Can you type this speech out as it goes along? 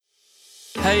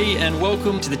Hey, and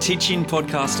welcome to the teaching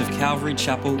podcast of Calvary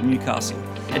Chapel, Newcastle.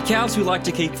 At Calves, we like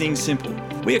to keep things simple.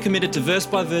 We are committed to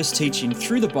verse-by-verse teaching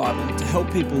through the Bible to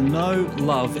help people know,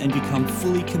 love, and become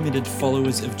fully committed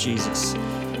followers of Jesus.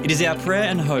 It is our prayer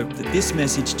and hope that this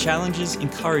message challenges,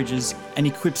 encourages, and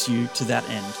equips you to that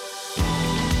end.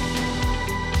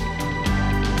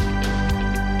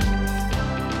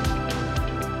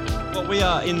 Well, we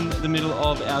are in the middle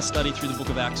of our study through the book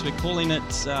of Acts. We're calling it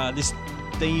this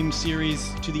theme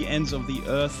series, To the Ends of the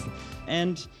Earth.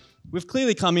 And we've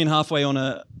clearly come in halfway on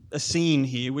a scene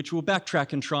here, which we'll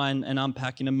backtrack and try and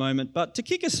unpack in a moment. But to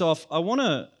kick us off, I want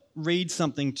to read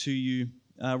something to you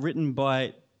written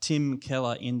by Tim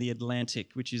Keller in The Atlantic,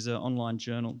 which is an online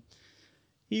journal.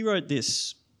 He wrote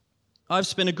this: "I've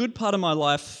spent a good part of my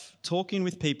life talking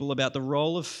with people about the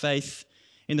role of faith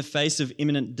in the face of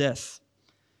imminent death.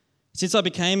 Since I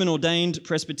became an ordained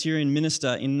Presbyterian minister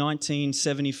in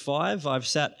 1975, I've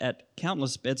sat at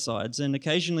countless bedsides and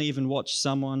occasionally even watched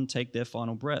someone take their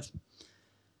final breath.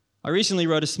 I recently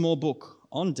wrote a small book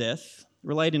on death,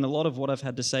 relating a lot of what I've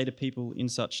had to say to people in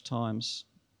such times.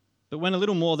 But when a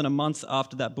little more than a month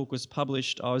after that book was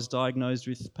published, I was diagnosed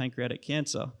with pancreatic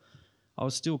cancer, I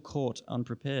was still caught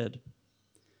unprepared.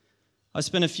 I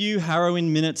spent a few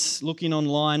harrowing minutes looking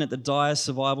online at the dire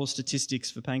survival statistics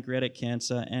for pancreatic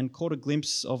cancer and caught a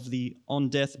glimpse of the On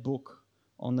Death book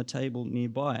on the table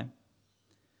nearby.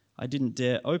 I didn't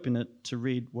dare open it to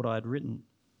read what I had written.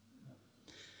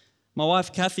 My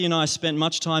wife Kathy and I spent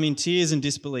much time in tears and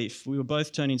disbelief. We were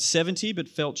both turning 70 but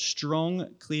felt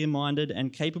strong, clear-minded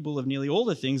and capable of nearly all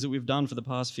the things that we've done for the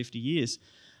past 50 years.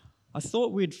 I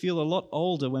thought we'd feel a lot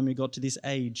older when we got to this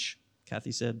age,"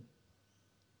 Kathy said.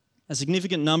 "A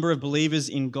significant number of believers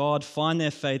in God find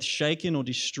their faith shaken or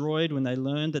destroyed when they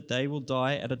learn that they will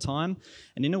die at a time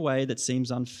and in a way that seems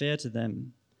unfair to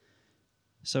them.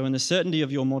 So when the certainty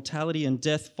of your mortality and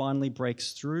death finally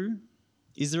breaks through,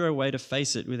 is there a way to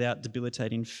face it without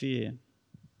debilitating fear?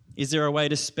 Is there a way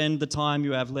to spend the time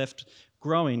you have left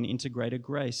growing into greater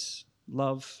grace,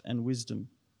 love, and wisdom?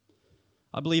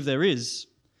 I believe there is,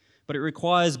 but it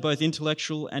requires both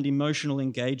intellectual and emotional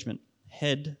engagement,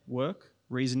 head work,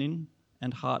 reasoning,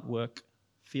 and heart work,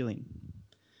 feeling.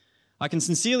 I can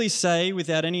sincerely say,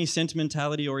 without any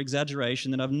sentimentality or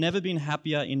exaggeration, that I've never been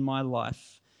happier in my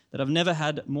life, that I've never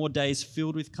had more days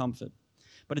filled with comfort.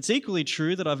 But it's equally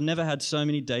true that I've never had so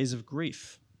many days of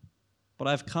grief. But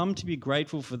I've come to be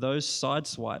grateful for those side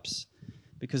swipes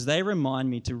because they remind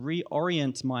me to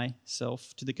reorient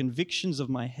myself to the convictions of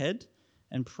my head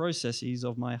and processes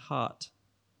of my heart.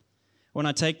 When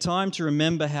I take time to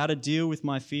remember how to deal with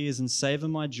my fears and savor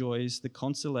my joys, the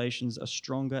consolations are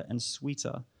stronger and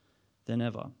sweeter than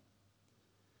ever."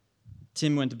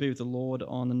 Tim went to be with the Lord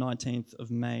on the 19th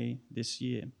of May this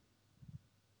year.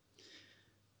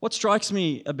 What strikes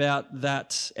me about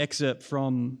that excerpt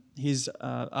from his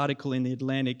article in The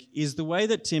Atlantic is the way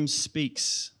that Tim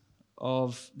speaks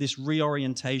of this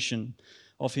reorientation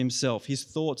of himself, his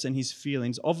thoughts and his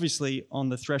feelings. Obviously, on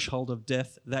the threshold of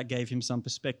death, that gave him some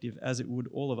perspective, as it would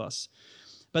all of us.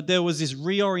 But there was this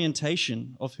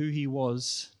reorientation of who he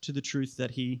was to the truth that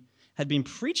he had been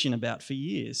preaching about for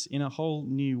years in a whole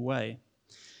new way.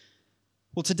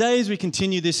 Well, today, as we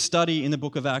continue this study in the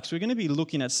book of Acts, we're going to be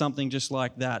looking at something just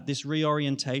like that, this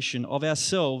reorientation of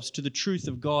ourselves to the truth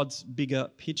of God's bigger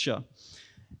picture,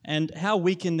 and how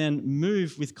we can then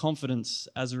move with confidence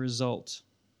as a result.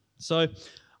 So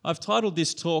I've titled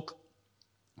this talk,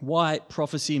 Why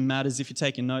Prophecy Matters. If you're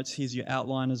taking notes, here's your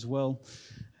outline as well.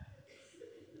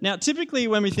 Now, typically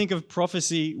when we think of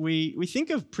prophecy, we think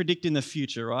of predicting the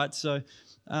future, right? So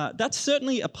that's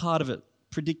certainly a part of it,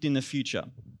 predicting the future.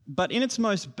 But in its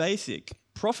most basic,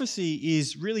 prophecy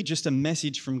is really just a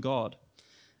message from God,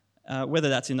 whether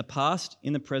that's in the past,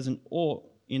 in the present, or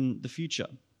in the future.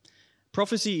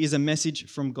 Prophecy is a message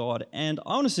from God, and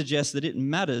I want to suggest that it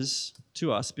matters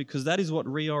to us because that is what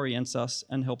reorients us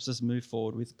and helps us move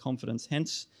forward with confidence.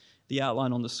 Hence, the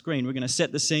outline on the screen. We're going to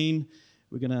set the scene.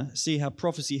 We're going to see how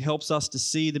prophecy helps us to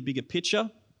see the bigger picture,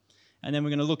 and then we're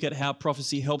going to look at how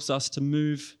prophecy helps us to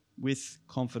move with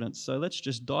confidence. So let's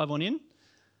just dive on in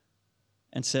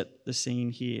and set the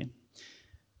scene here.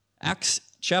 Acts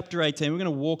chapter 18. We're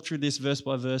going to walk through this verse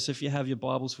by verse. If you have your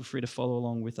Bibles, feel free to follow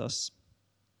along with us.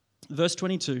 Verse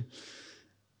 22,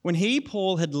 "When he,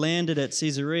 Paul, had landed at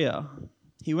Caesarea,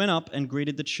 he went up and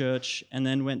greeted the church and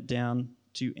then went down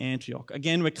to Antioch."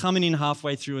 Again, we're coming in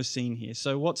halfway through a scene here.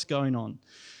 So what's going on?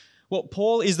 Well,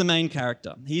 Paul is the main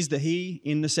character. He's the he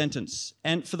in the sentence.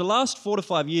 And for the last 4 to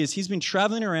 5 years, he's been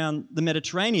traveling around the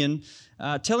Mediterranean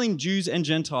telling Jews and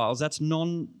Gentiles, that's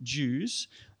non-Jews,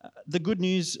 the good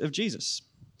news of Jesus.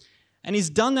 And he's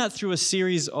done that through a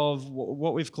series of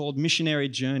what we've called missionary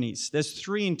journeys. There's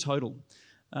 3 in total.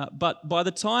 But by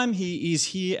the time he is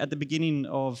here at the beginning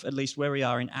of at least where we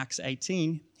are in Acts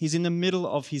 18, he's in the middle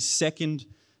of his second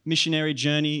missionary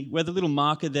journey, where the little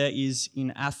marker there is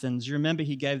in Athens. You remember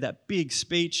he gave that big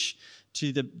speech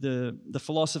to the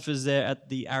philosophers there at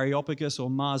the Areopagus or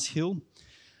Mars Hill.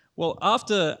 Well,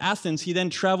 after Athens, he then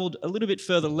traveled a little bit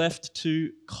further left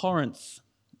to Corinth.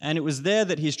 And it was there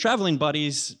that his traveling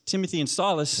buddies, Timothy and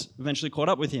Silas, eventually caught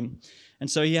up with him. And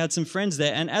so he had some friends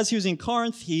there. And as he was in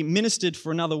Corinth, he ministered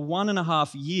for another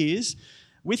 1.5 years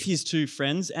with his 2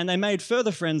 friends, and they made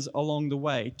further friends along the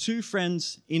way. 2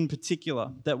 friends in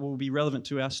particular that will be relevant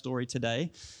to our story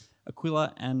today,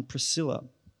 Aquila and Priscilla.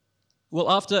 Well,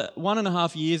 after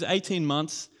 1.5 years, 18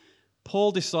 months,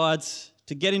 Paul decides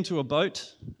to get into a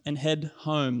boat and head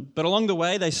home. But along the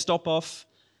way, they stop off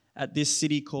at this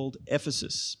city called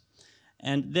Ephesus.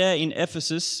 And there in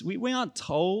Ephesus, we aren't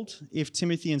told if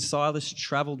Timothy and Silas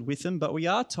traveled with them, but we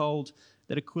are told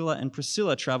that Aquila and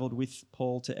Priscilla traveled with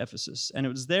Paul to Ephesus. And it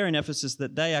was there in Ephesus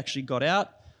that they actually got out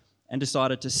and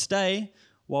decided to stay,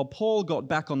 while Paul got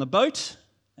back on the boat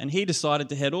and he decided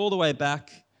to head all the way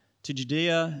back to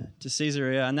Judea, to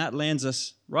Caesarea. And that lands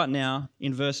us right now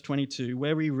in verse 22,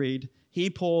 where we read, "He,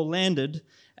 Paul, landed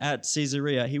at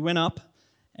Caesarea. He went up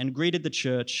and greeted the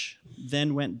church,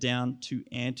 then went down to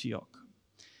Antioch."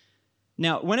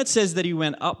 Now, when it says that he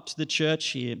went up to the church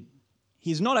here,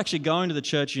 he's not actually going to the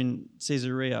church in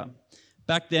Caesarea.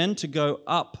 Back then, to go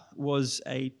up was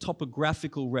a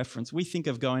topographical reference. We think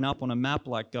of going up on a map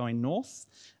like going north.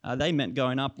 They meant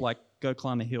going up like go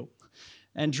climb a hill.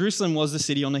 And Jerusalem was the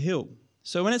city on the hill.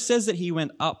 So when it says that he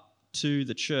went up to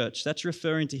the church, that's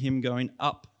referring to him going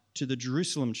up to the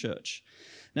Jerusalem church.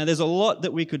 Now, there's a lot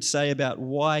that we could say about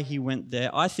why he went there.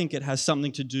 I think it has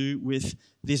something to do with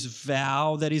this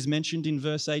vow that is mentioned in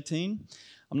verse 18.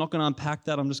 I'm not going to unpack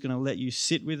that. I'm just going to let you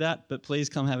sit with that. But please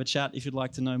come have a chat if you'd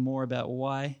like to know more about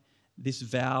why this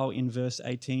vow in verse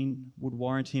 18 would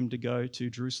warrant him to go to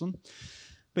Jerusalem.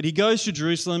 But he goes to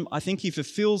Jerusalem. I think he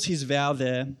fulfills his vow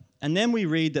there. And then we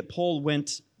read that Paul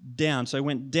went down. So he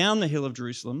went down the hill of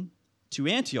Jerusalem to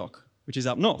Antioch, which is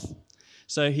up north.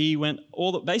 So he went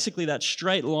basically that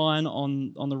straight line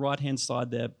on the right-hand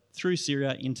side there through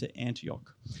Syria into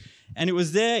Antioch. And it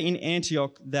was there in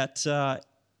Antioch that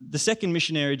the second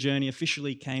missionary journey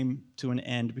officially came to an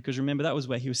end, because remember, that was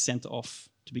where he was sent off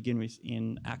to begin with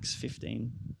in Acts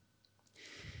 15.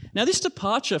 Now, this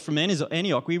departure from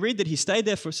Antioch, we read that he stayed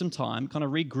there for some time, kind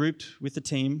of regrouped with the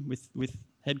team, with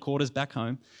headquarters back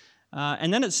home.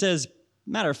 And then it says,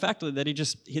 matter of factly, that he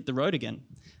just hit the road again.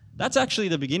 That's actually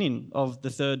the beginning of the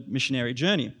third missionary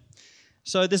journey.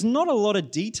 So there's not a lot of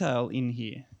detail in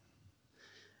here.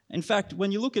 In fact,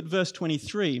 when you look at verse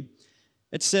 23,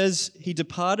 it says he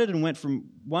departed and went from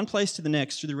one place to the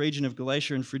next through the region of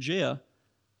Galatia and Phrygia.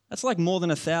 That's like more than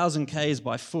 1,000 k's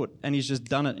by foot, and he's just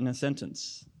done it in a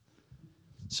sentence.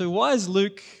 So why is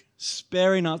Luke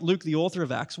sparing us, Luke the author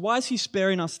of Acts, why is he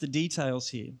sparing us the details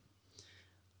here?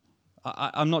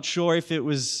 I'm not sure if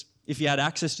he had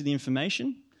access to the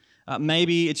information.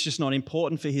 Maybe it's just not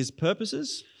important for his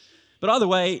purposes. But either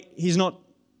way, he's not,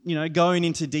 going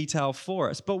into detail for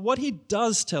us. But what he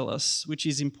does tell us, which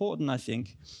is important, I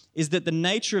think, is that the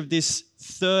nature of this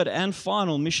third and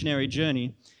final missionary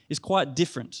journey is quite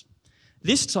different.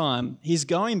 This time, he's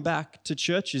going back to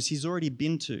churches he's already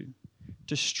been to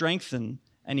strengthen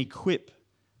and equip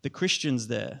the Christians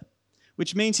there,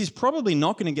 which means he's probably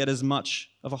not going to get as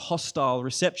much of a hostile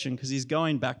reception because he's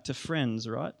going back to friends,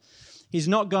 right? He's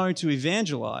not going to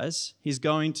evangelize, he's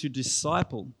going to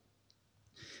disciple.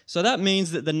 So that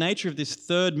means that the nature of this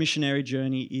third missionary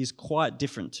journey is quite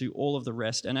different to all of the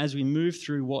rest. And as we move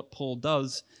through what Paul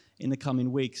does in the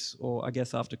coming weeks, or I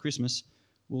guess after Christmas,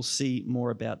 we'll see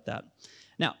more about that.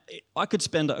 Now, I could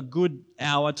spend a good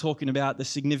hour talking about the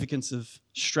significance of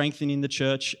strengthening the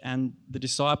church and the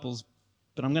disciples,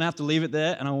 but I'm going to have to leave it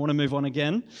there, and I want to move on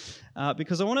again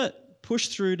because I want to push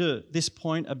through to this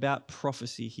point about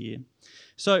prophecy here.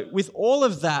 So with all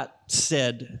of that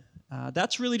said,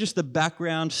 that's really just the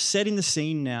background, setting the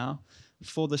scene now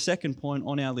for the second point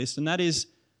on our list, and that is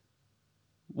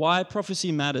why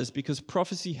prophecy matters, because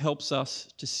prophecy helps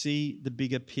us to see the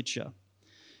bigger picture.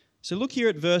 So look here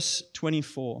at verse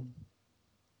 24.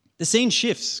 The scene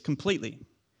shifts completely.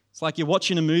 It's like you're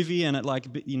watching a movie and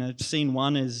scene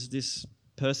one is this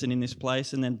person in this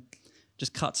place and then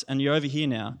just cuts and you're over here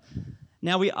now.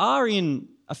 Now we are in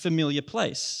a familiar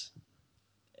place,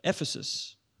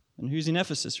 Ephesus. And who's in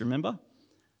Ephesus, remember?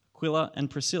 Aquila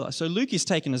and Priscilla. So Luke is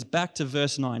taking us back to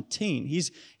verse 19.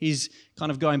 He's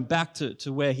kind of going back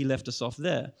to where he left us off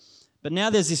there. But now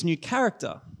there's this new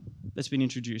character that's been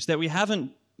introduced that we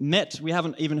haven't met, we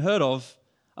haven't even heard of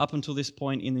up until this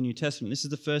point in the New Testament. This is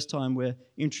the first time we're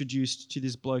introduced to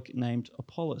this bloke named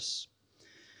Apollos.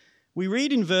 We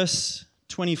read in verse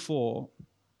 24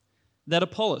 that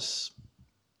Apollos,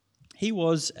 he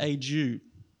was a Jew,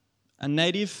 a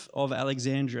native of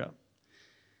Alexandria.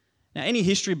 Now, any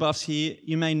history buffs here,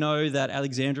 you may know that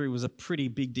Alexandria was a pretty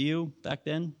big deal back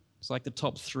then. It's like the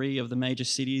top 3 of the major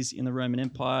cities in the Roman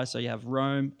Empire. So you have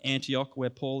Rome, Antioch, where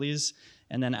Paul is,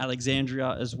 and then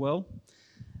Alexandria as well.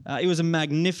 It was a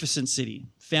magnificent city,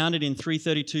 founded in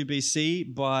 332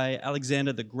 BC by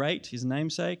Alexander the Great, his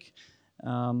namesake,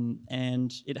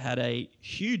 and it had a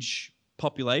huge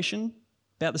population,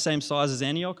 about the same size as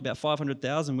Antioch, about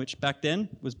 500,000, which back then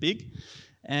was big.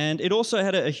 And it also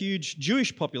had a huge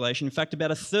Jewish population. In fact, about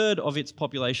a third of its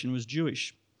population was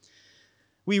Jewish.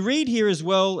 We read here as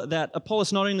well that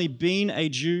Apollos not only being a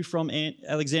Jew from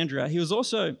Alexandria, he was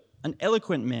also an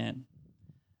eloquent man,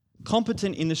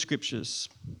 competent in the scriptures,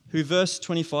 who, verse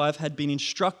 25, had been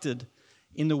instructed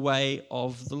in the way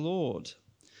of the Lord.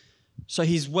 So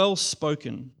he's well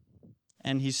spoken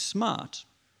and he's smart.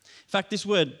 In fact, this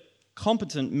word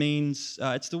competent means,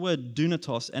 it's the word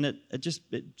dunatos, and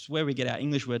it's where we get our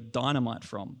English word dynamite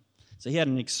from. So he had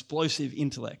an explosive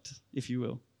intellect, if you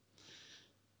will.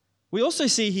 We also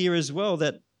see here as well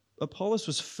that Apollos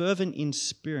was fervent in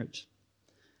spirit.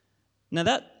 Now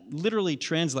that literally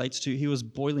translates to he was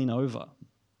boiling over.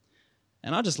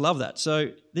 And I just love that.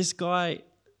 So this guy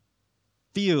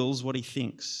feels what he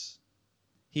thinks.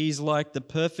 He's like the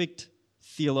perfect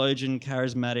theologian,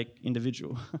 charismatic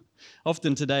individual.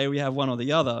 Often today we have one or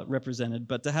the other represented,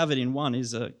 but to have it in one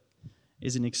is an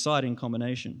exciting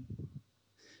combination.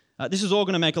 This is all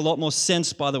going to make a lot more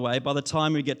sense, by the way, by the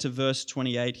time we get to verse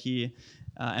 28 here,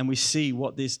 and we see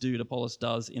what this dude Apollos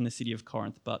does in the city of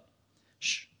Corinth. But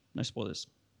no spoilers.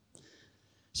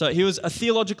 So he was a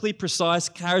theologically precise,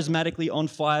 charismatically on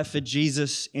fire for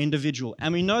Jesus individual.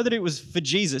 And we know that it was for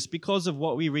Jesus because of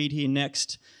what we read here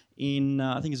next in,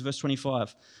 I think it's verse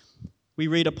 25. We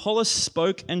read, Apollos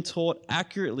spoke and taught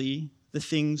accurately the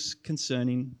things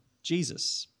concerning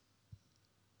Jesus.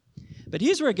 But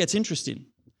here's where it gets interesting.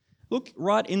 Look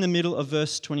right in the middle of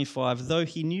verse 25, though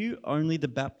he knew only the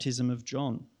baptism of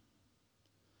John.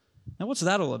 Now what's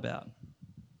that all about?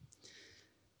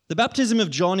 The baptism of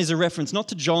John is a reference not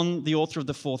to John, the author of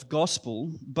the 4th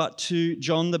Gospel, but to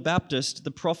John the Baptist,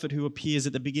 the prophet who appears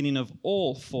at the beginning of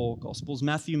all 4 Gospels,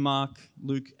 Matthew, Mark,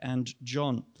 Luke, and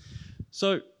John.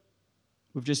 So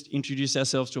we've just introduced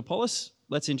ourselves to Apollos.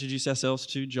 Let's introduce ourselves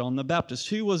to John the Baptist.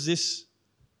 Who was this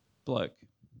bloke?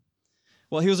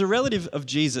 Well, he was a relative of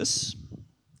Jesus.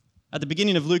 At the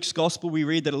beginning of Luke's Gospel, we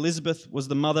read that Elizabeth was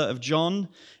the mother of John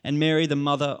and Mary the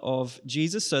mother of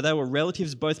Jesus. So they were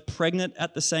relatives, both pregnant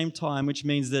at the same time, which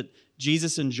means that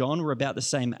Jesus and John were about the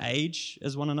same age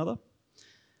as one another.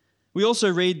 We also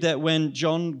read that when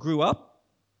John grew up,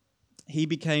 he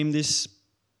became this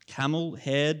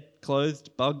camel-haired,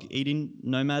 clothed, bug-eating,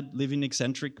 nomad, living,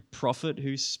 eccentric prophet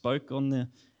who spoke on the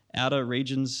outer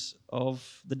regions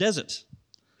of the desert.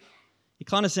 It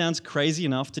kind of sounds crazy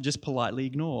enough to just politely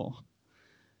ignore.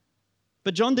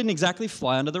 But John didn't exactly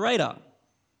fly under the radar.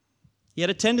 He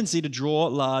had a tendency to draw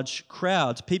large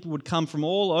crowds. People would come from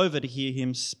all over to hear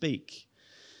him speak.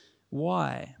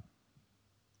 Why?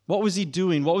 What was he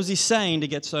doing? What was he saying to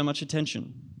get so much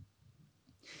attention?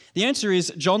 The answer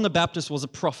is John the Baptist was a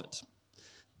prophet.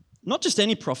 Not just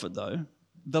any prophet, though.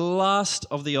 The last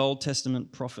of the Old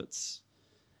Testament prophets.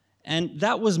 And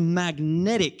that was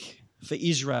magnetic for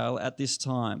Israel at this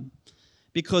time,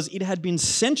 because it had been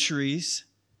centuries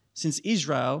since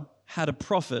Israel had a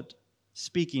prophet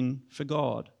speaking for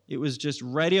God. It was just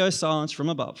radio silence from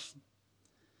above.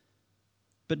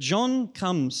 But John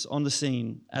comes on the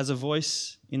scene as a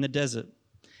voice in the desert.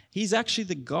 He's actually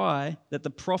the guy that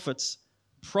the prophets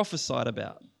prophesied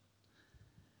about.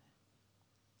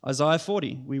 Isaiah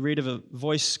 40, we read of a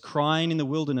voice crying in the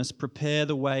wilderness, "Prepare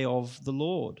the way of the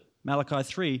Lord." Malachi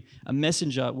 3, a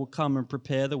messenger will come and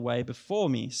prepare the way before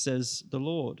me, says the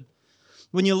Lord.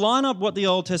 When you line up what the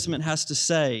Old Testament has to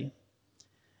say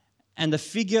and the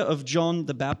figure of John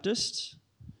the Baptist,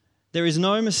 there is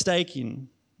no mistaking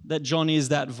that John is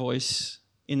that voice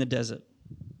in the desert,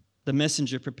 the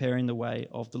messenger preparing the way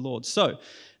of the Lord. So,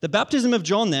 the baptism of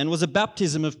John then was a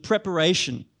baptism of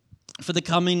preparation for the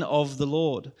coming of the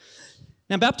Lord.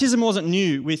 Now, baptism wasn't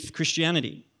new with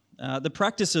Christianity. The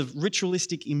practice of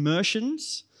ritualistic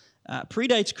immersions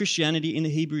predates Christianity in the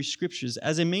Hebrew Scriptures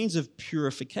as a means of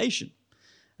purification,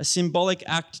 a symbolic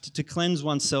act to cleanse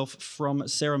oneself from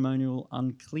ceremonial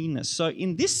uncleanness. So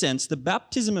in this sense, the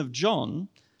baptism of John,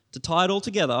 to tie it all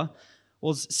together,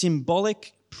 was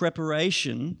symbolic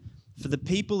preparation for the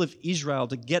people of Israel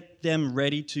to get them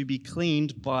ready to be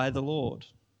cleaned by the Lord.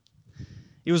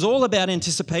 It was all about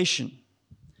anticipation.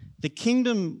 The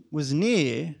kingdom was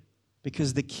near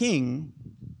because the king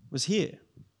was here.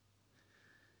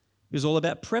 It was all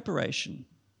about preparation.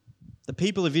 The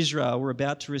people of Israel were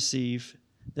about to receive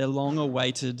their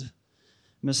long-awaited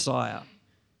Messiah.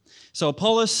 So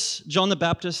Apollos, John the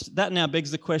Baptist, that now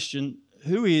begs the question,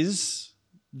 who is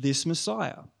this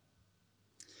Messiah?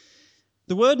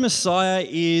 The word Messiah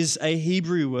is a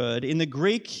Hebrew word. In the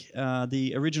Greek,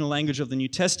 the original language of the New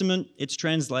Testament, it's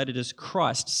translated as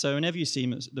Christ. So whenever you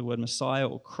see the word Messiah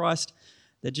or Christ,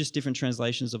 they're just different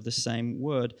translations of the same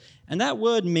word. And that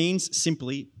word means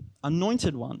simply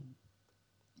anointed one.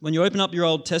 When you open up your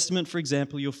Old Testament, for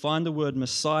example, you'll find the word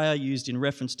Messiah used in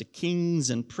reference to kings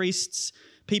and priests,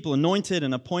 people anointed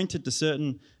and appointed to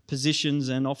certain positions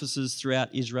and offices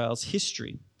throughout Israel's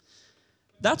history.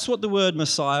 That's what the word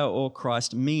Messiah or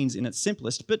Christ means in its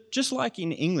simplest. But just like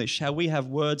in English, how we have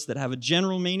words that have a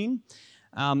general meaning,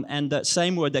 and that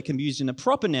same word that can be used in a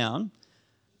proper noun,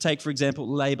 take, for example,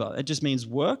 labor. It just means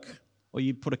work, or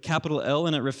you put a capital L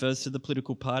and it refers to the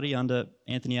political party under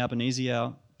Anthony Albanese,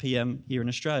 our PM here in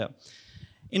Australia.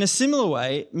 In a similar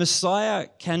way, Messiah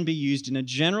can be used in a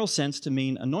general sense to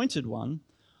mean anointed one,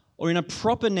 or in a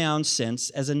proper noun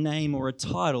sense as a name or a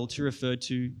title to refer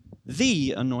to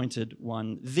the anointed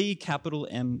one, the capital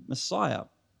M Messiah.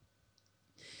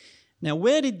 Now,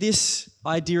 where did this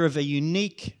idea of a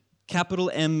unique capital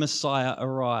M Messiah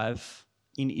arrive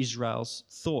in Israel's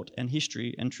thought and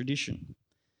history and tradition?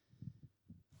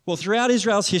 Well, throughout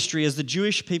Israel's history, as the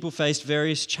Jewish people faced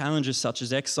various challenges such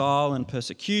as exile and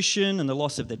persecution and the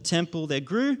loss of their temple, there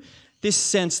grew this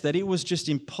sense that it was just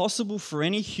impossible for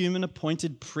any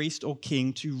human-appointed priest or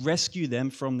king to rescue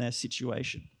them from their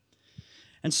situation.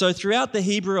 And so throughout the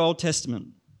Hebrew Old Testament,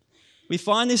 we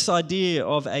find this idea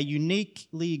of a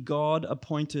uniquely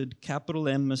God-appointed capital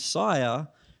M Messiah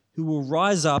who will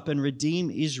rise up and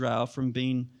redeem Israel from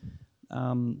being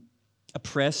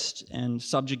oppressed and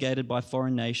subjugated by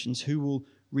foreign nations, who will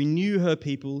renew her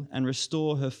people and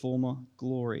restore her former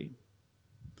glory.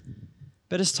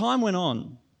 But as time went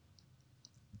on,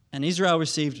 and Israel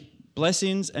received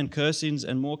blessings and cursings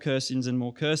and more cursings and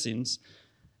more cursings,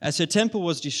 as her temple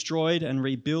was destroyed and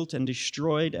rebuilt and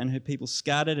destroyed and her people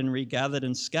scattered and regathered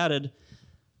and scattered,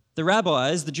 the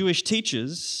rabbis, the Jewish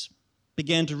teachers,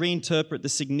 began to reinterpret the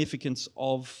significance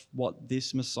of what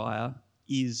this Messiah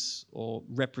is or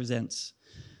represents.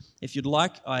 If you'd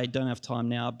like, I don't have time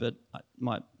now, but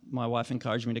my wife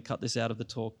encouraged me to cut this out of the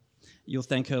talk. You'll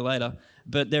thank her later.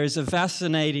 But there is a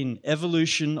fascinating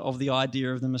evolution of the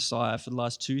idea of the Messiah for the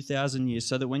last 2,000 years,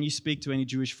 so that when you speak to any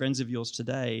Jewish friends of yours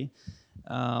today,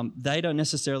 they don't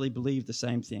necessarily believe the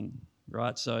same thing,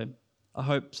 right? So I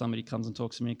hope somebody comes and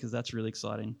talks to me because that's really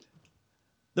exciting.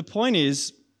 The point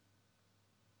is,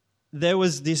 there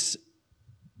was this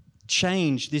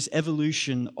change, this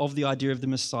evolution of the idea of the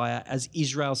Messiah as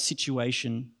Israel's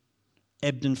situation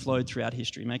ebbed and flowed throughout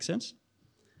history. Make sense?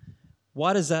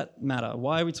 Why does that matter?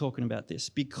 Why are we talking about this?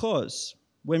 Because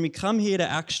when we come here to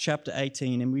Acts chapter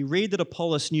 18 and we read that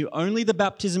Apollos knew only the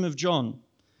baptism of John,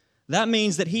 that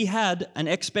means that he had an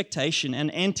expectation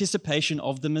and anticipation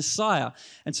of the Messiah.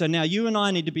 And so now you and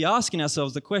I need to be asking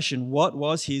ourselves the question, what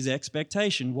was his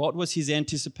expectation? What was his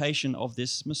anticipation of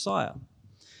this Messiah?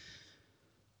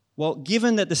 Well,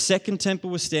 given that the second temple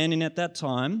was standing at that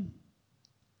time,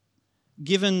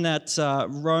 given that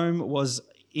Rome was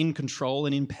in control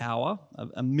and in power,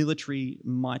 a military,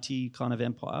 mighty kind of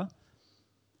empire,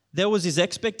 there was this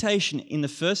expectation in the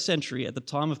first century at the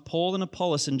time of Paul and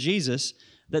Apollos and Jesus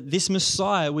that this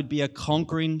Messiah would be a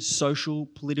conquering social,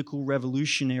 political,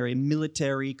 revolutionary,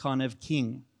 military kind of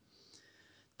king.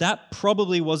 That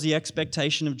probably was the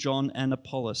expectation of John and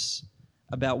Apollos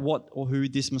about what or who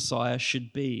this Messiah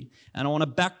should be. And I want to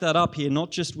back that up here,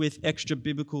 not just with extra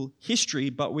biblical history,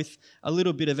 but with a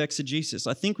little bit of exegesis.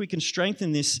 I think we can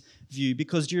strengthen this view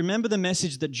because do you remember the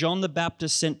message that John the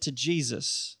Baptist sent to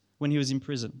Jesus when he was in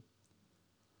prison?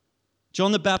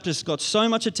 John the Baptist got so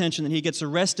much attention that he gets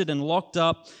arrested and locked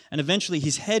up, and eventually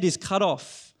his head is cut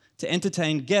off to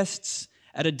entertain guests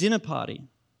at a dinner party.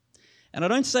 And I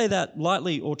don't say that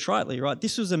lightly or tritely, right?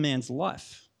 This was a man's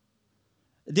life.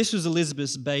 This was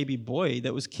Elizabeth's baby boy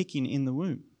that was kicking in the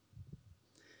womb.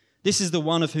 This is the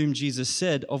one of whom Jesus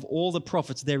said, of all the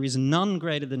prophets, there is none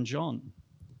greater than John.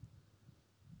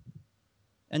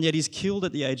 And yet he's killed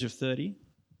at the age of 30.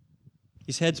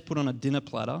 His head's put on a dinner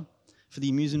platter for the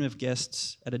amusement of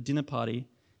guests at a dinner party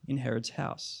in Herod's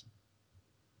house.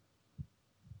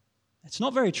 It's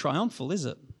not very triumphal, is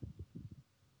it?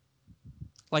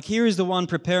 Like, here is the one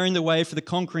preparing the way for the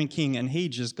conquering king, and he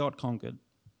just got conquered.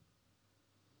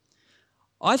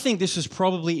 I think this was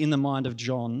probably in the mind of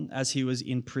John as he was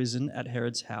in prison at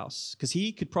Herod's house, because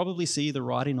he could probably see the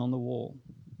writing on the wall.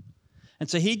 And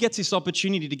so he gets this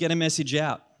opportunity to get a message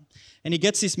out. And he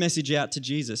gets this message out to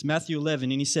Jesus, Matthew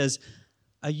 11, and he says,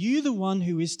 "Are you the one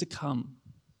who is to come?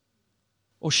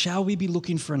 Or shall we be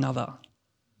looking for another?"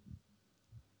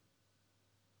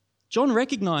 John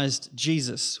recognized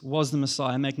Jesus was the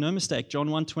Messiah. Make no mistake, John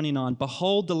 1:29,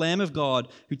 "Behold the Lamb of God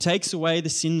who takes away the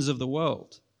sins of the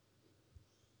world."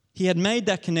 He had made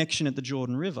that connection at the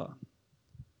Jordan River.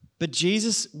 But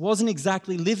Jesus wasn't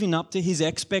exactly living up to his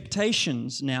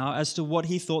expectations now as to what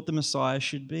he thought the Messiah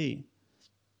should be.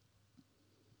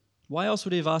 Why else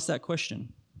would he have asked that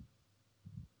question?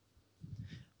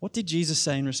 What did Jesus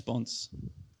say in response?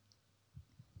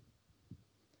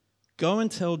 "Go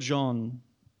and tell John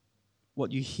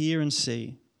what you hear and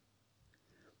see.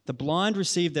 The blind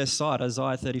receive their sight,"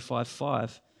 Isaiah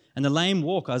 35:5, "and the lame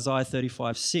walk," Isaiah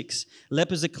 35:6.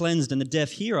 "Lepers are cleansed and the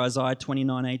deaf hear," Isaiah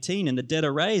 29:18, "and the dead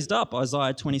are raised up,"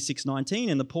 Isaiah 26:19,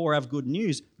 "and the poor have good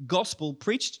news, gospel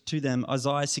preached to them,"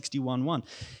 Isaiah 61:1.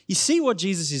 You see what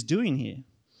Jesus is doing here?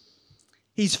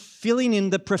 He's filling in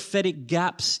the prophetic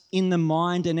gaps in the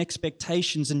mind and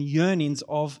expectations and yearnings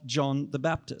of John the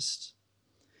Baptist.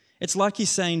 It's like he's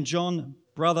saying, "John,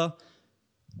 brother,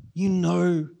 you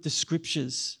know the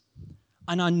scriptures,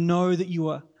 and I know that you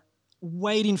are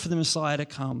waiting for the Messiah to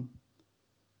come.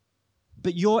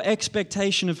 But your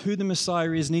expectation of who the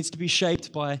Messiah is needs to be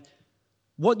shaped by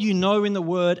what you know in the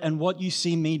Word and what you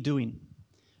see me doing.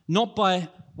 Not by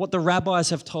what the rabbis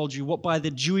have told you, what by the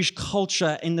Jewish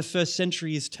culture in the first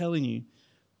century is telling you,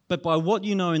 but by what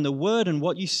you know in the Word and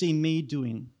what you see me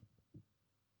doing."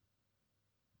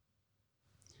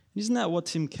 Isn't that what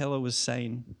Tim Keller was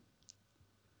saying?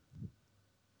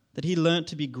 That he learnt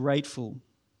to be grateful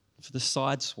for the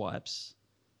side swipes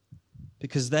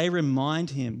because they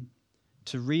remind him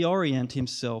to reorient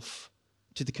himself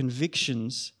to the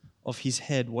convictions of his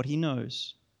head, what he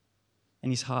knows,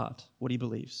 and his heart, what he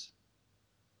believes.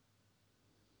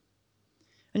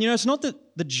 And it's not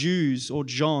that the Jews or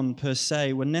John per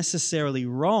se were necessarily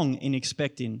wrong in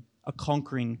expecting a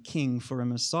conquering king for a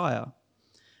Messiah.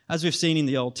 As we've seen in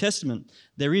the Old Testament,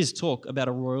 there is talk about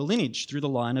a royal lineage through the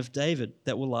line of David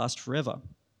that will last forever.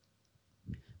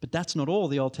 But that's not all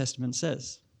the Old Testament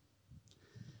says.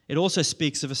 It also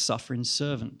speaks of a suffering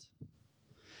servant.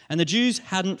 And the Jews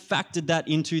hadn't factored that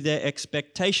into their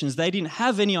expectations. They didn't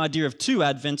have any idea of two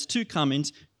advents, two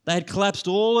comings. They had collapsed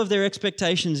all of their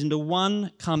expectations into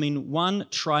one coming, one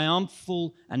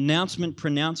triumphal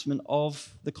pronouncement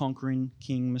of the conquering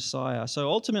King Messiah. So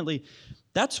ultimately,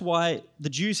 that's why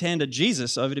the Jews handed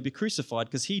Jesus over to be crucified,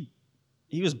 because he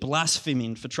was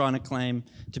blaspheming for trying to claim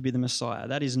to be the Messiah.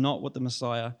 That is not what the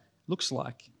Messiah looks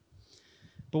like.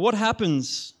 But what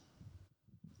happens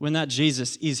when that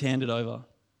Jesus is handed over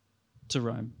to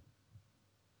Rome?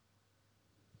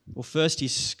 Well, first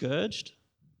he's scourged.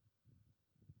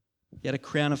 He had a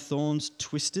crown of thorns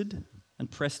twisted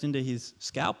and pressed into his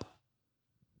scalp.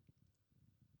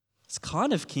 It's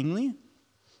kind of kingly,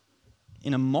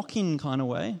 in a mocking kind of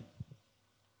way.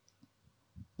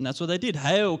 And that's what they did.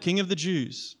 "Hail, King of the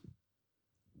Jews."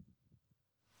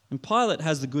 And Pilate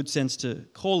has the good sense to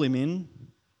call him in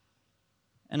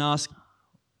and ask,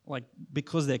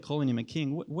 because they're calling him a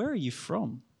king, where are you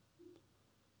from?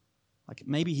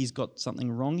 Maybe he's got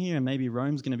something wrong here, and maybe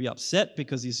Rome's going to be upset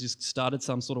because he's just started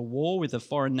some sort of war with a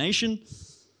foreign nation.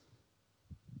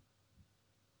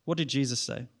 What did Jesus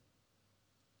say?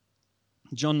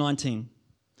 John 19.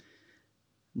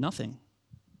 Nothing.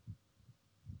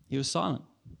 He was silent.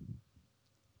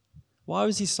 Why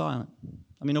was he silent?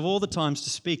 Of all the times to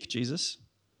speak, Jesus.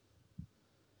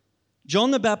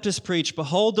 John the Baptist preached,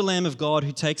 "Behold the Lamb of God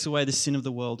who takes away the sin of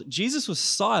the world." Jesus was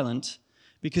silent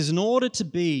because in order to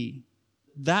be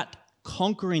that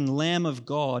conquering Lamb of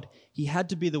God, he had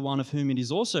to be the one of whom it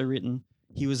is also written,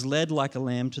 "He was led like a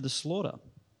lamb to the slaughter.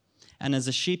 And as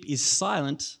a sheep is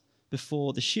silent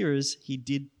before the shearers, he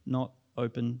did not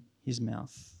open his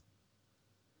mouth."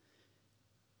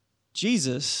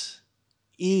 Jesus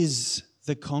is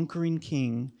the conquering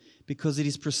king because it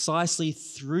is precisely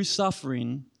through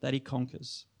suffering that he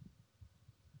conquers.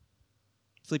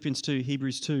 Philippians 2,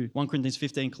 Hebrews 2, 1 Corinthians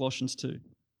 15, Colossians 2.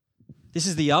 This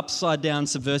is the upside down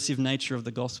subversive nature of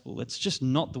the gospel. It's just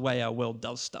not the way our world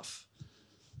does stuff.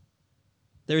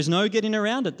 There is no getting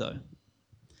around it though.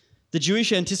 The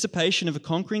Jewish anticipation of a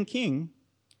conquering king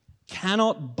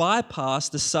cannot bypass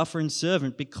the suffering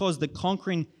servant because the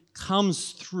conquering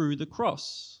comes through the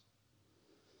cross.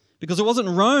 Because it wasn't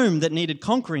Rome that needed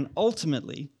conquering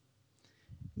ultimately.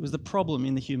 It was the problem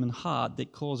in the human heart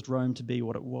that caused Rome to be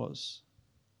what it was.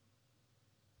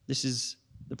 This is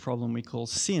the problem we call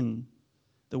sin,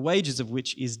 the wages of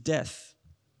which is death.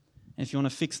 And if you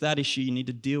want to fix that issue, you need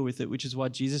to deal with it, which is why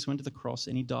Jesus went to the cross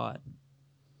and he died.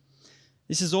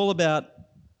 This is all about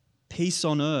peace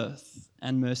on earth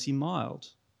and mercy mild,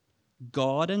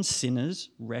 God and sinners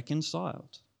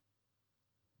reconciled.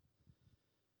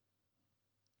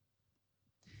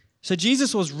 So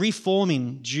Jesus was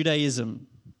reforming Judaism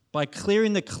by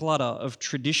clearing the clutter of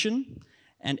tradition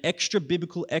and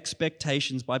extra-biblical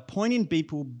expectations by pointing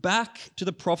people back to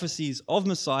the prophecies of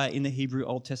Messiah in the Hebrew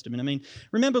Old Testament. I mean,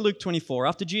 remember Luke 24.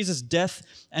 After Jesus' death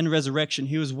and resurrection,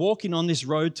 he was walking on this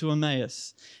road to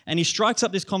Emmaus, and he strikes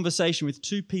up this conversation with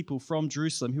two people from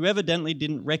Jerusalem who evidently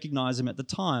didn't recognize him at the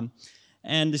time.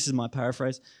 And this is my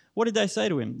paraphrase. What did they say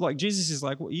to him? Like, Jesus is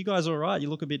like, well, you guys all right? You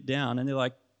look a bit down. And they're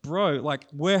like, bro, like,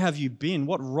 where have you been?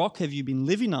 What rock have you been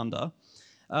living under?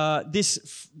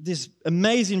 This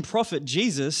amazing prophet,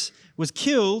 Jesus, was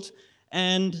killed,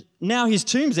 and now his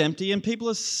tomb's empty, and people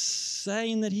are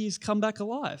saying that he's come back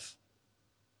alive.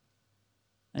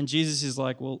 And Jesus is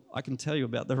like, well, I can tell you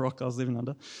about the rock I was living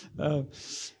under.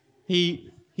 He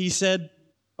said,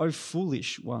 "O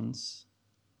foolish ones,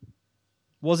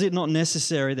 was it not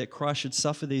necessary that Christ should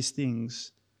suffer these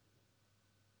things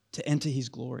to enter his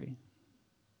glory?"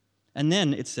 And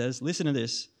then it says, listen to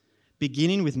this,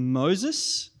 beginning with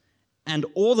Moses and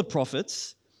all the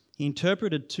prophets, he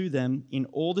interpreted to them in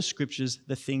all the scriptures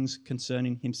the things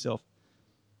concerning himself.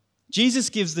 Jesus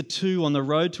gives the two on the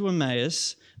road to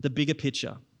Emmaus the bigger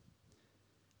picture.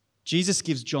 Jesus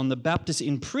gives John the Baptist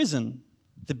in prison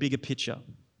the bigger picture.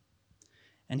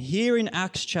 And here in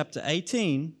Acts chapter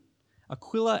 18,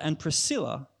 Aquila and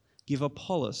Priscilla give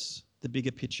Apollos the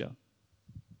bigger picture.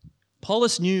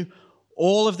 Apollos knew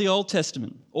all of the Old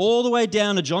Testament, all the way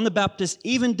down to John the Baptist,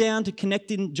 even down to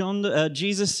connecting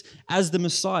Jesus as the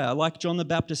Messiah, like John the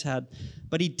Baptist had.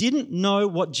 But he didn't know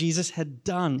what Jesus had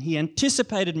done. He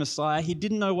anticipated Messiah. He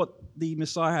didn't know what the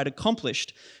Messiah had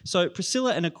accomplished. So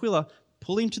Priscilla and Aquila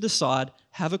pull him to the side,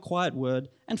 have a quiet word,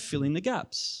 and fill in the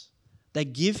gaps. They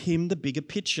give him the bigger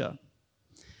picture.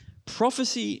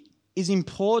 Prophecy is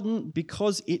important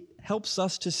because it helps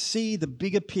us to see the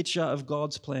bigger picture of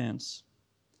God's plans.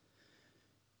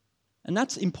 And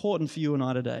that's important for you and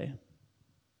I today,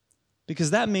 because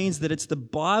that means that it's the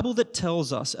Bible that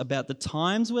tells us about the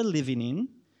times we're living in,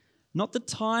 not the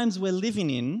times we're living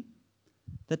in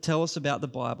that tell us about the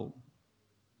Bible.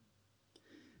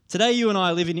 Today, you and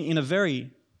I are living in a very,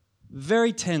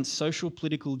 very tense social,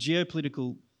 political,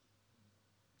 geopolitical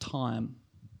time.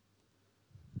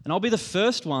 And I'll be the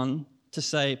first one to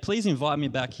say, please invite me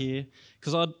back here,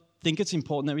 because I think it's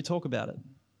important that we talk about it.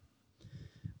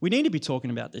 We need to be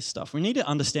talking about this stuff. We need to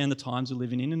understand the times we're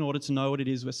living in order to know what it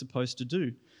is we're supposed to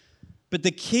do. But the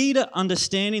key to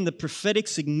understanding the prophetic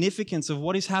significance of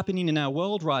what is happening in our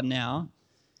world right now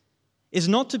is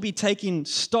not to be taking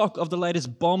stock of the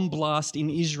latest bomb blast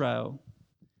in Israel.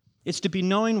 It's to be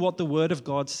knowing what the Word of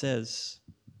God says.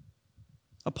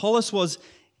 Apollos was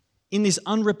in this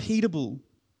unrepeatable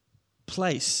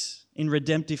place in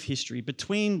redemptive history,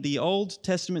 between the Old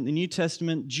Testament, the New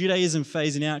Testament, Judaism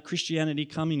phasing out, Christianity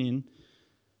coming in,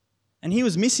 and he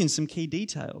was missing some key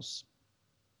details.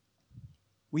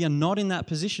 We are not in that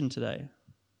position today.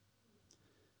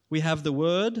 We have the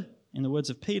word, in the words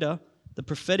of Peter, the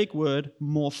prophetic word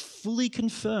more fully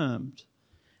confirmed,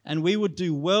 and we would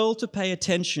do well to pay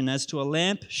attention as to a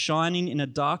lamp shining in a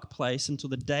dark place until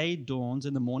the day dawns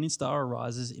and the morning star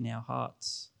arises in our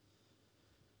hearts.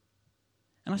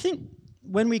 And I think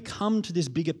when we come to this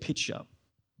bigger picture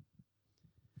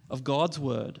of God's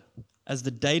word as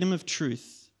the datum of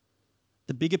truth,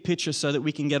 the bigger picture so that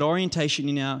we can get orientation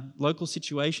in our local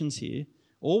situations here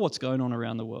or what's going on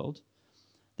around the world,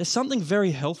 there's something very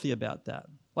healthy about that.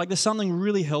 Like there's something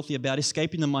really healthy about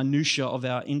escaping the minutiae of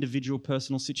our individual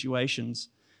personal situations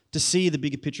to see the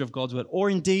bigger picture of God's word, or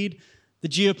indeed the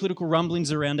geopolitical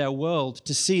rumblings around our world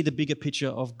to see the bigger picture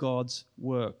of God's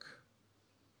work.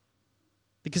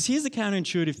 Because here's the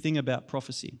counterintuitive thing about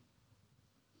prophecy.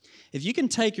 If you can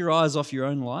take your eyes off your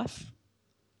own life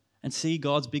and see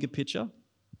God's bigger picture,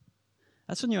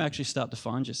 that's when you actually start to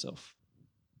find yourself.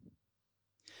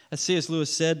 As C.S.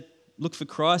 Lewis said, look for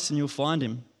Christ and you'll find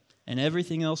him, and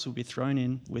everything else will be thrown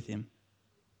in with him.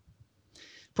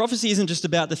 Prophecy isn't just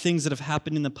about the things that have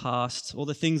happened in the past or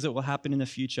the things that will happen in the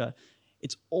future.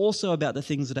 It's also about the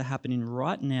things that are happening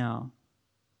right now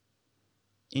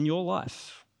in your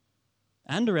life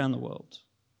and around the world.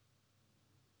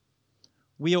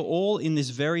 We are all in this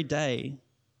very day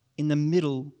in the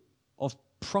middle of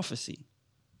prophecy,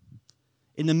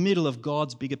 in the middle of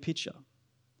God's bigger picture.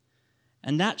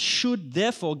 And that should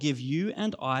therefore give you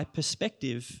and I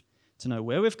perspective to know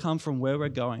where we've come from, where we're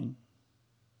going.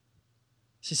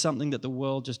 This is something that the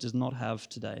world just does not have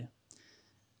today.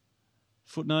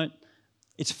 Footnote,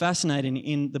 it's fascinating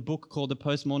in the book called The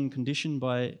Postmodern Condition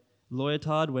by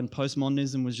Lyotard, when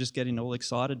postmodernism was just getting all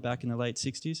excited back in the late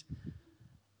 60s.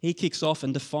 He kicks off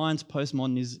and defines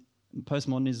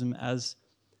postmodernism as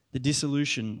the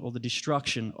dissolution or the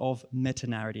destruction of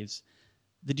meta-narratives,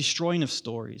 the destroying of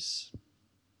stories,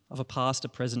 of a past, a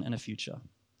present, and a future.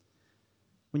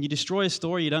 When you destroy a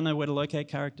story, you don't know where to locate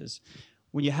characters.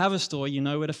 When you have a story, you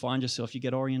know where to find yourself. You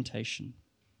get orientation.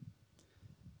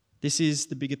 This is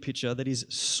the bigger picture that is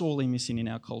sorely missing in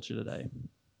our culture today.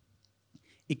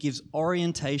 It gives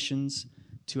orientations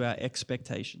to our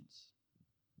expectations.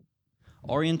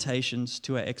 Orientations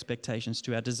to our expectations,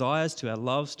 to our desires, to our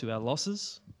loves, to our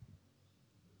losses.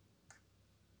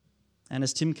 And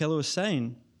as Tim Keller was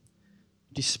saying,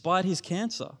 despite his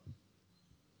cancer,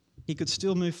 he could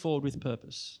still move forward with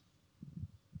purpose.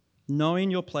 Knowing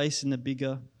your place in the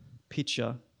bigger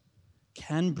picture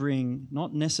can bring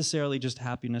not necessarily just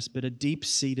happiness, but a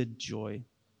deep-seated joy.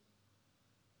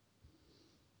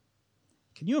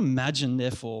 Can you imagine,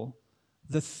 therefore,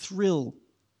 the thrill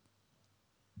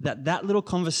that little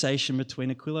conversation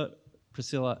between Aquila,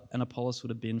 Priscilla, and Apollos would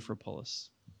have been for Apollos?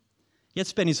 He had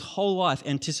spent his whole life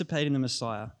anticipating the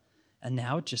Messiah, and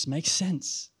now it just makes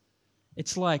sense.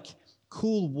 It's like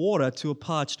cool water to a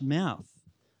parched mouth.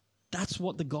 That's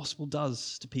what the gospel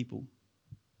does to people.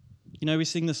 You know, we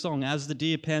sing the song, "As the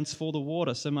deer pants for the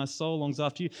water, so my soul longs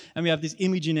after you." And we have this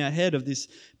image in our head of this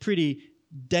pretty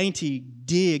dainty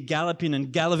deer galloping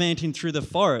and gallivanting through the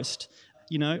forest.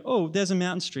 You know, oh, there's a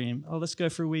mountain stream. Oh, let's go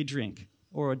for a wee drink.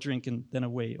 Or a drink and then a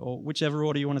wee, or whichever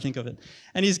order you want to think of it.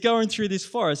 And he's going through this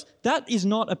forest. That is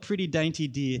not a pretty dainty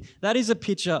deer. That is a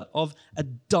picture of a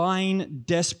dying,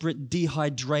 desperate,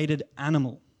 dehydrated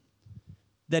animal.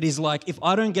 That is like, if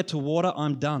I don't get to water,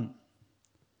 I'm done.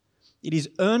 It is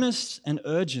earnest and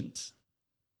urgent.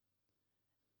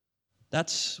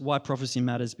 That's why prophecy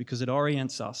matters, because it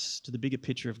orients us to the bigger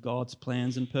picture of God's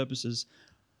plans and purposes,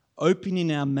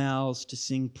 opening our mouths to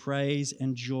sing praise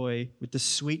and joy with the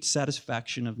sweet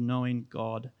satisfaction of knowing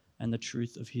God and the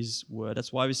truth of his word.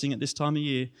 That's why we sing at this time of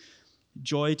year,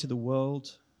 joy to the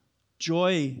world,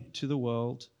 joy to the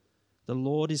world. The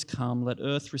Lord is come, let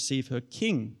earth receive her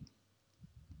King.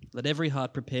 Let every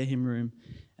heart prepare him room,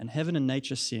 and heaven and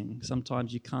nature sing.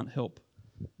 Sometimes you can't help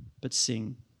but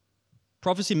sing.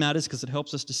 Prophecy matters because it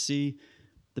helps us to see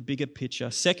the bigger picture.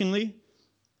 Secondly,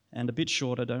 and a bit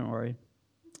shorter, don't worry,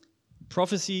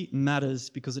 prophecy matters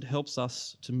because it helps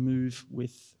us to move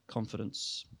with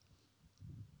confidence.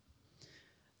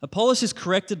 Apollos is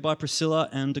corrected by Priscilla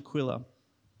and Aquila.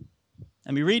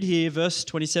 And we read here, verse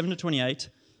 27 to 28,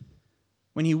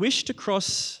 when he wished to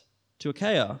cross to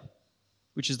Achaia,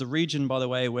 which is the region, by the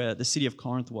way, where the city of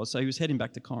Corinth was, so he was heading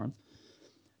back to Corinth,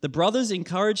 the brothers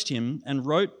encouraged him and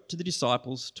wrote to the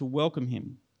disciples to welcome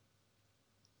him.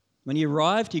 When he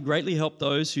arrived, he greatly helped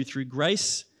those who through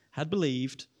grace had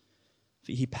believed,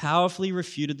 for he powerfully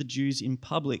refuted the Jews in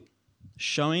public,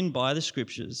 showing by the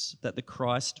scriptures that the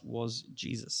Christ was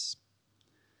Jesus.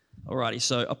 Alrighty,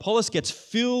 so Apollos gets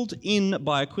filled in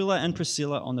by Aquila and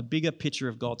Priscilla on the bigger picture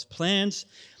of God's plans.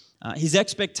 His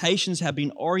expectations have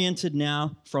been oriented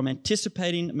now from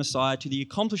anticipating Messiah to the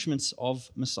accomplishments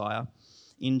of Messiah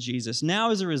in Jesus.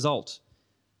 Now, as a result,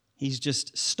 he's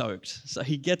just stoked. So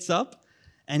he gets up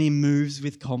and he moves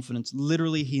with confidence.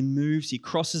 Literally, he moves. He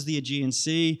crosses the Aegean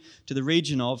Sea to the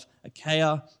region of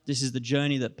Achaia. This is the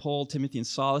journey that Paul, Timothy, and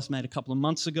Silas made a couple of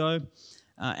months ago.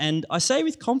 And I say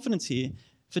with confidence here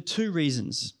for two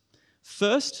reasons.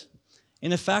 First, in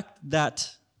the fact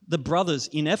that the brothers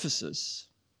in Ephesus,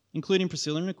 including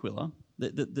Priscilla and Aquila,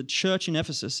 the church in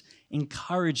Ephesus,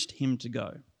 encouraged him to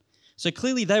go. So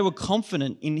clearly they were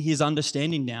confident in his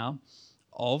understanding now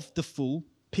of the full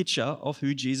picture of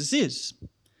who Jesus is.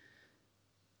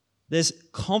 There's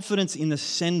confidence in the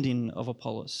sending of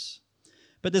Apollos,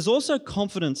 but there's also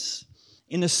confidence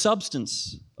in the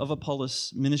substance of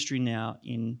Apollos' ministry now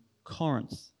in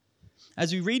Corinth.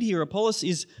 As we read here, Apollos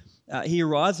he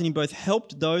arrives and he both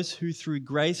helped those who through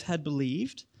grace had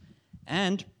believed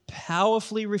and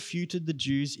powerfully refuted the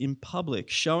Jews in public,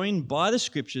 showing by the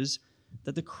scriptures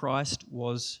that the Christ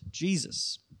was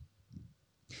Jesus.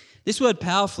 This word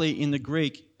powerfully in the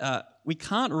Greek, we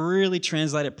can't really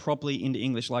translate it properly into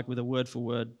English, like with a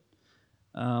word-for-word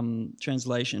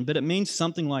translation, but it means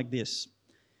something like this.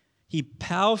 He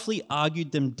powerfully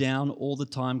argued them down all the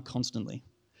time, constantly.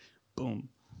 Boom.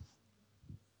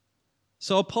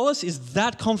 So Apollos is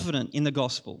that confident in the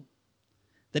gospel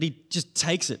that he just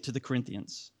takes it to the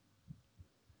Corinthians.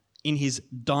 in his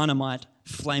dynamite,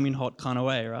 flaming hot kind of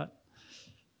way, right?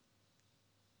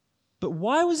 But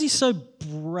why was he so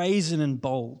brazen and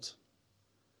bold?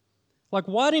 Like,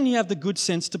 why didn't he have the good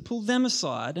sense to pull them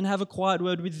aside and have a quiet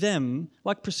word with them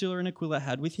like Priscilla and Aquila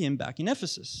had with him back in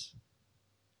Ephesus?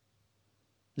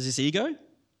 Is this ego?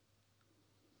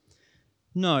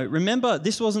 No, remember,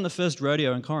 this wasn't the first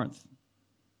rodeo in Corinth.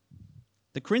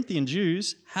 The Corinthian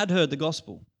Jews had heard the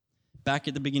gospel. Back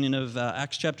at the beginning of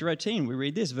Acts chapter 18, we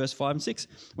read this, verse 5 and 6.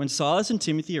 When Silas and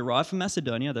Timothy arrived from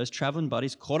Macedonia, those traveling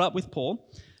buddies caught up with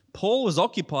Paul. Paul was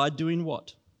occupied doing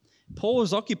what? Paul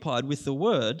was occupied with the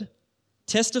word,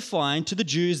 testifying to the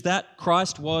Jews that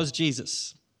Christ was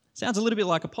Jesus. Sounds a little bit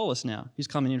like Apollos now, who's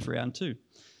coming in for round 2.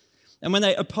 And when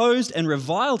they opposed and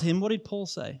reviled him, what did Paul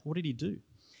say? What did he do?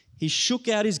 He shook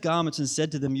out his garments and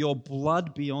said to them, "Your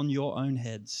blood be on your own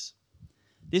heads."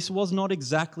 This was not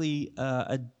exactly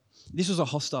this was a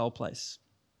hostile place.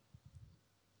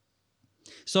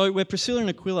 So where Priscilla and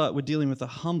Aquila were dealing with a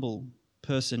humble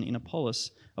person in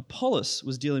Apollos, Apollos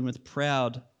was dealing with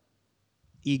proud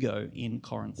ego in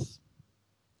Corinth.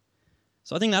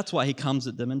 So I think that's why he comes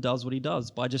at them and does what he does,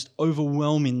 by just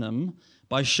overwhelming them,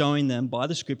 by showing them by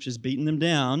the scriptures, beating them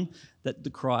down, that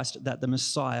the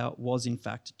Messiah was in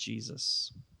fact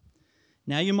Jesus.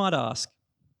 Now you might ask,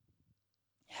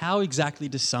 how exactly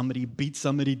does somebody beat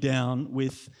somebody down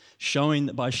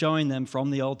by showing them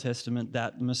from the Old Testament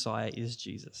that the Messiah is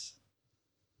Jesus?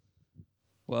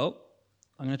 Well,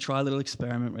 I'm going to try a little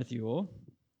experiment with you all.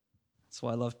 That's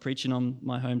why I love preaching on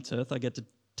my home turf. I get to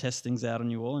test things out on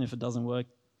you all, and if it doesn't work,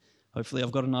 hopefully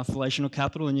I've got enough relational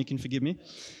capital and you can forgive me.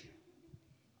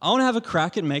 I want to have a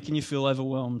crack at making you feel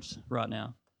overwhelmed right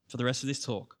now for the rest of this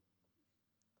talk.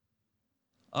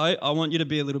 I want you to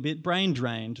be a little bit brain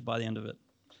drained by the end of it.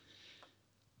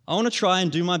 I want to try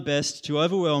and do my best to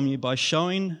overwhelm you by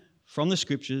showing from the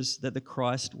scriptures that the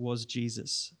Christ was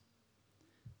Jesus.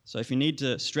 So if you need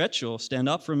to stretch or stand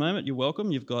up for a moment, you're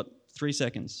welcome. You've got 3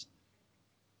 seconds.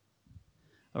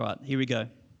 All right, here we go.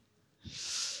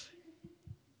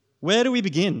 Where do we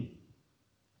begin?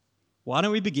 Why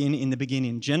don't we begin in the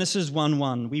beginning? Genesis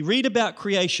 1:1. We read about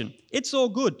creation. It's all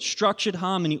good. Structured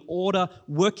harmony, order,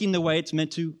 working the way it's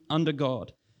meant to under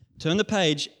God. Turn the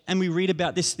page and we read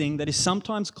about this thing that is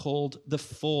sometimes called the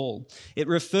fall. It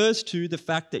refers to the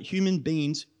fact that human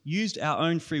beings used our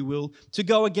own free will to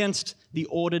go against the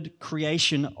ordered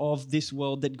creation of this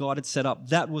world that God had set up.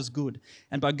 That was good.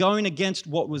 And by going against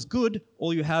what was good,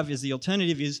 all you have is the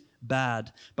alternative is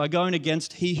bad. By going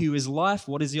against he who is life,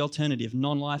 what is the alternative?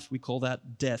 Non-life, we call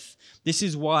that death. This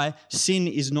is why sin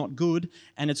is not good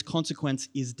and its consequence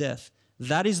is death.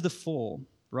 That is the fall.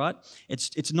 Right?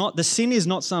 It's not, the sin is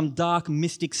not some dark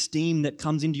mystic steam that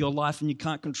comes into your life and you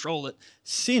can't control it.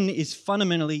 Sin is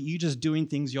fundamentally you just doing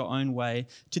things your own way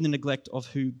to the neglect of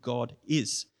who God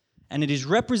is. And it is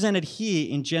represented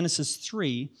here in Genesis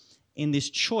 3 in this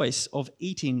choice of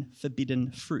eating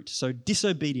forbidden fruit. So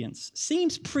disobedience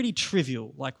seems pretty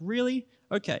trivial. Like, really?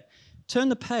 Okay. Turn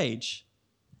the page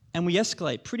and we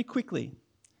escalate pretty quickly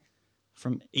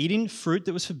from eating fruit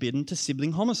that was forbidden to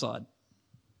sibling homicide.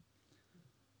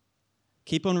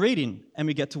 Keep on reading, and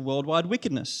we get to worldwide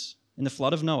wickedness in the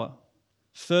flood of Noah.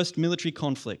 First military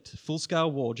conflict,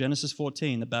 full-scale war, Genesis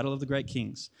 14, the battle of the great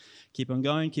kings. Keep on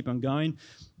going.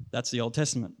 That's the Old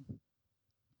Testament.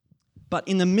 But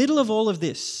in the middle of all of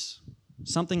this,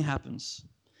 something happens.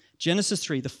 Genesis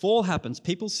 3, the fall happens,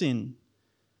 people sin,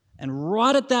 and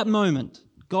right at that moment,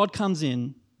 God comes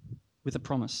in with a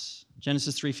promise.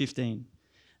 Genesis 3:15,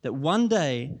 that one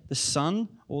day the son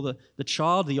or the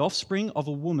child, the offspring of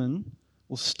a woman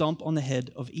will stomp on the head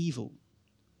of evil.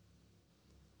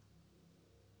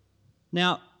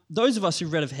 Now, those of us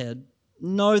who've read ahead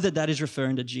know that that is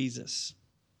referring to Jesus,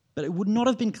 but it would not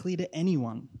have been clear to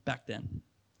anyone back then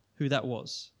who that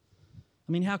was.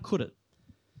 I mean, how could it?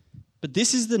 But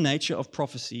this is the nature of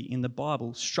prophecy in the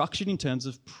Bible, structured in terms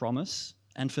of promise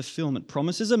and fulfillment.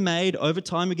 Promises are made. Over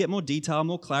time, we get more detail,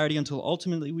 more clarity, until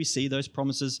ultimately we see those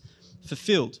promises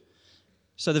fulfilled.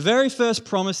 So the very first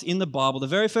promise in the Bible, the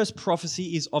very first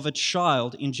prophecy is of a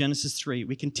child in Genesis 3.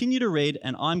 We continue to read,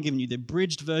 and I'm giving you the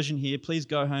abridged version here. Please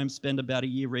go home, spend about a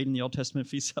year reading the Old Testament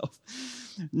for yourself.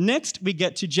 Next, we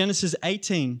get to Genesis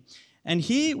 18. And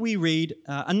here we read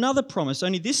another promise,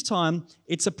 only this time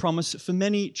it's a promise for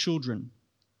many children.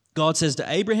 God says to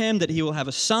Abraham that he will have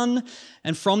a son,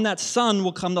 and from that son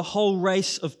will come the whole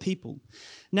race of people.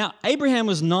 Now, Abraham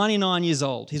was 99 years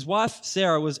old. His wife,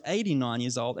 Sarah, was 89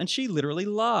 years old, and she literally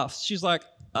laughs. She's like,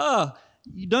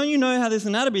 don't you know how this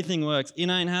anatomy thing works? It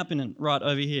ain't happening right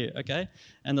over here, okay?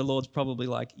 And the Lord's probably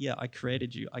like, yeah, I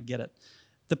created you. I get it.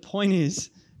 The point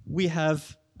is, we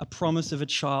have a promise of a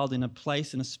child in a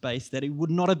place, in a space that it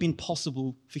would not have been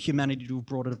possible for humanity to have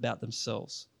brought it about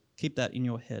themselves. Keep that in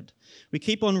your head. We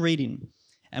keep on reading,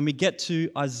 and we get to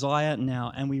Isaiah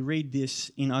now, and we read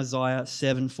this in Isaiah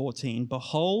 7:14.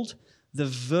 Behold, the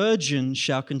virgin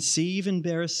shall conceive and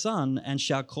bear a son, and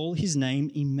shall call his name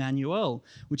Emmanuel,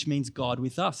 which means God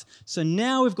with us. So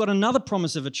now we've got another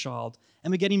promise of a child,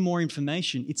 and we're getting more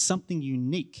information. It's something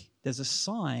unique. There's a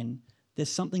sign. There's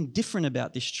something different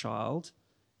about this child.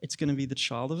 It's going to be the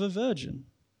child of a virgin.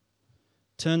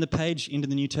 Turn the page into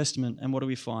the New Testament, and what do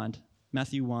we find?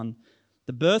 Matthew 1.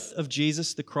 The birth of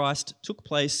Jesus the Christ took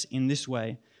place in this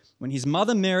way. When his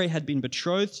mother Mary had been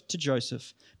betrothed to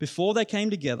Joseph, before they came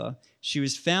together, she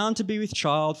was found to be with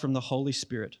child from the Holy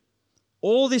Spirit.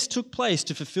 All this took place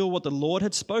to fulfill what the Lord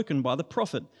had spoken by the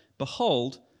prophet.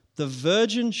 Behold, the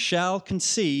virgin shall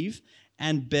conceive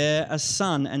and bear a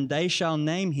son, and they shall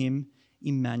name him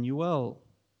Emmanuel,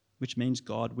 which means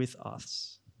God with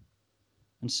us.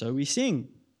 And so we sing,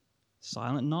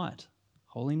 Silent night,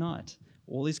 holy night.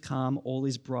 All is calm, all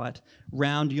is bright.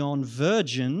 Round yon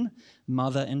virgin,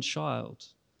 mother and child.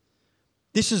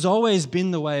 This has always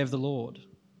been the way of the Lord.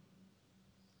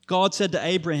 God said to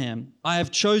Abraham, I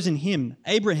have chosen him,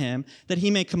 Abraham, that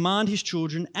he may command his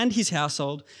children and his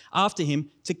household after him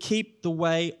to keep the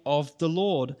way of the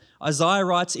Lord. Isaiah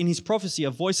writes in his prophecy, a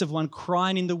voice of one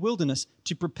crying in the wilderness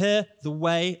to prepare the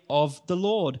way of the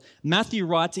Lord. Matthew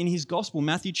writes in his gospel,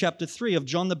 Matthew chapter 3, of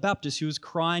John the Baptist who was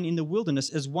crying in the wilderness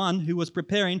as one who was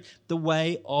preparing the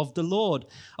way of the Lord.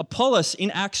 Apollos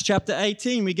in Acts chapter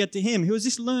 18, we get to him, who was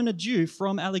this learned Jew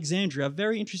from Alexandria, a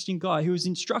very interesting guy who was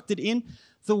instructed in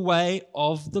the way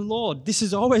of the Lord. This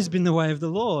has always been the way of the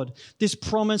Lord. This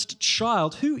promised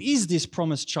child. Who is this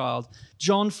promised child?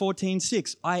 John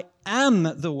 14:6. I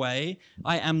am the way,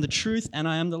 I am the truth, and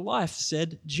I am the life,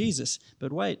 said Jesus.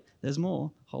 But wait, there's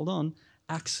more. Hold on.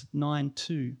 Acts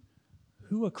 9:2.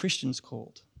 Who are Christians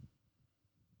called?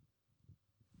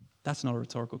 That's not a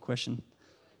rhetorical question.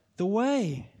 The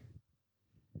way.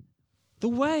 The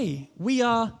way. We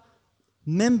are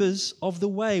members of the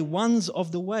way, ones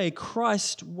of the way,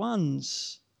 Christ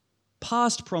ones.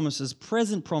 Past promises,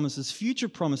 present promises, future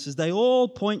promises, they all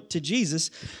point to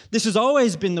Jesus. This has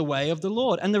always been the way of the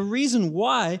Lord. And the reason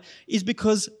why is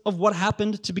because of what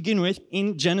happened to begin with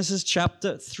in Genesis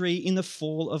chapter 3 in the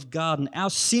fall of garden. Our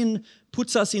sin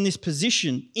puts us in this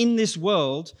position in this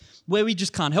world where we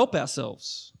just can't help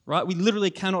ourselves, right? We literally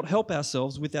cannot help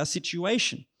ourselves with our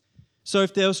situation. So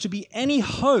if there was to be any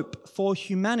hope for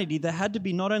humanity, there had to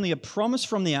be not only a promise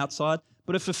from the outside,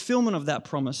 but a fulfillment of that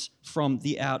promise from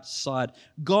the outside.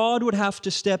 God would have to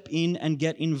step in and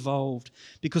get involved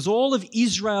because all of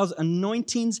Israel's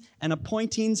anointings and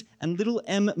appointings and little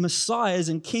m messiahs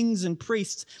and kings and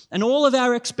priests and all of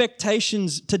our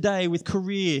expectations today with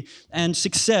career and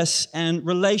success and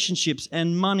relationships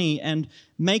and money and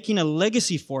making a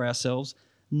legacy for ourselves,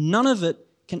 none of it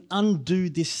can undo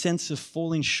this sense of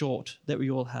falling short that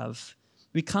we all have.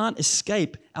 We can't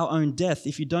escape our own death.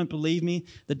 If you don't believe me,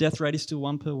 the death rate is still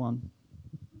 1 per 1.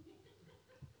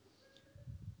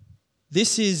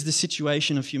 This is the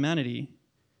situation of humanity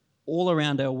all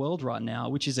around our world right now,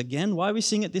 which is again why we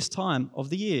sing at this time of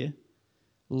the year,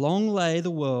 long lay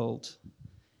the world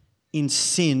in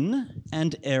sin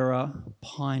and error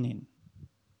pining,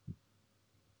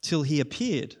 till he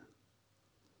appeared.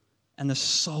 And the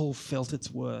soul felt its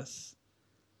worth.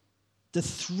 The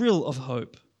thrill of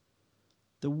hope.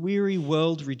 The weary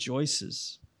world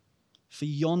rejoices, for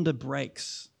yonder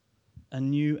breaks a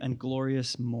new and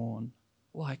glorious morn,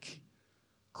 like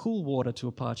cool water to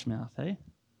a parched mouth, eh?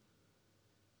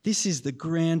 This is the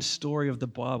grand story of the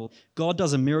Bible. God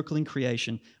does a miracle in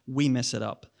creation, we mess it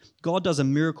up. God does a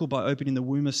miracle by opening the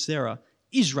womb of Sarah,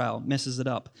 Israel messes it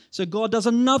up. So God does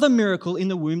another miracle in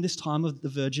the womb, this time of the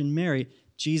Virgin Mary.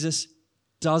 Jesus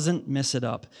doesn't mess it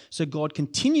up. So God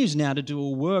continues now to do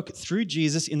a work through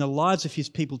Jesus in the lives of his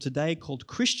people today called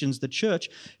Christians, the church,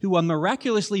 who are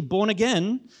miraculously born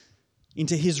again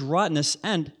into his rightness.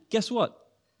 And guess what?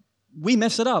 We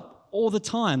mess it up all the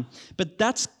time. But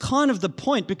that's kind of the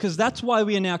point, because that's why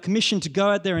we are now commissioned to go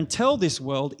out there and tell this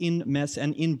world in mess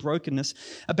and in brokenness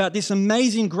about this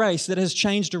amazing grace that has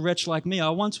changed a wretch like me. I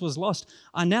once was lost.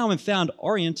 I now am found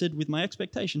oriented with my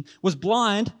expectation. Was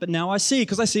blind, but now I see,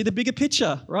 because I see the bigger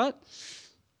picture, right?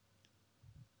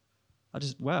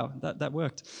 Wow, that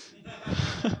worked.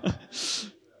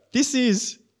 This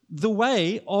is the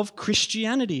way of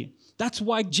Christianity. That's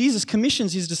why Jesus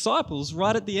commissions his disciples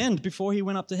right at the end before he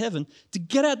went up to heaven to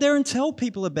get out there and tell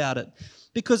people about it.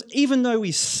 Because even though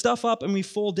we stuff up and we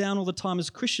fall down all the time as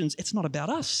Christians, it's not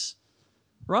about us,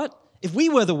 right? If we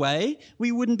were the way,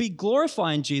 we wouldn't be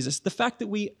glorifying Jesus. The fact that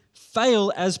we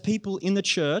fail as people in the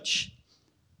church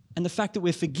and the fact that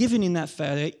we're forgiven in that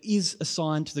failure is a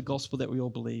sign to the gospel that we all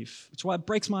believe. It's why it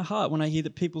breaks my heart when I hear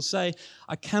that people say,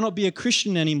 I cannot be a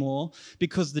Christian anymore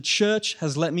because the church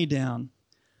has let me down.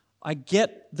 I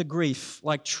get the grief,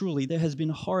 like truly, there has been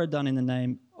horror done in the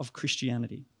name of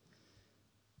Christianity.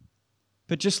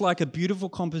 But just like a beautiful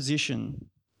composition,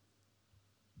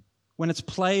 when it's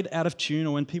played out of tune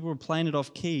or when people are playing it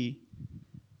off key,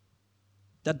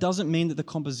 that doesn't mean that the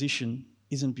composition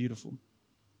isn't beautiful.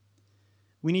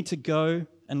 We need to go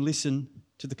and listen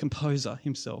to the composer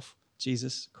himself,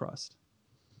 Jesus Christ.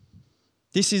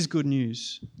 This is good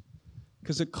news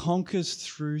because it conquers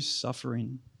through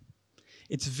suffering.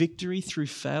 It's victory through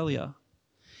failure.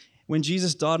 When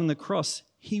Jesus died on the cross,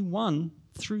 he won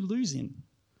through losing.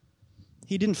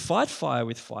 He didn't fight fire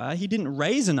with fire. He didn't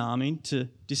raise an army to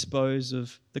dispose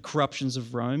of the corruptions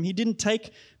of Rome. He didn't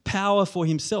take power for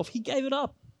himself. He gave it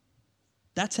up.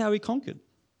 That's how he conquered.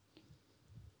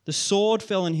 The sword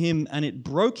fell on him and it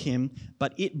broke him,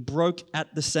 but it broke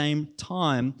at the same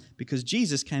time because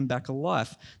Jesus came back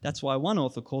alive. That's why one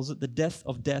author calls it the death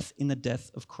of death in the death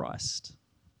of Christ.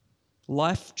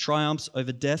 Life triumphs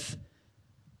over death,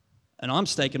 and I'm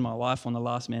staking my life on the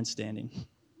last man standing.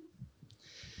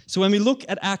 So when we look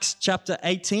at Acts chapter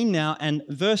 18 now and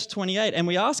verse 28, and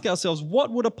we ask ourselves,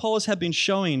 what would Apollos have been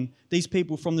showing these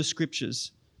people from the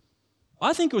scriptures?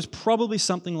 I think it was probably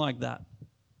something like that.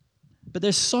 But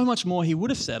there's so much more he would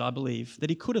have said, I believe, that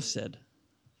he could have said.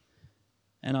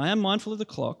 And I am mindful of the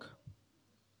clock,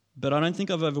 but I don't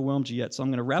think I've overwhelmed you yet, so I'm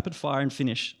going to rapid fire and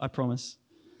finish, I promise.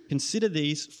 Consider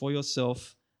these for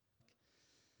yourself.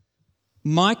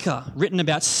 Micah, written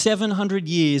about 700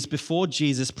 years before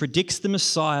Jesus, predicts the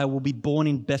Messiah will be born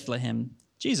in Bethlehem.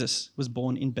 Jesus was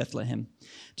born in Bethlehem.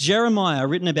 Jeremiah,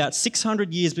 written about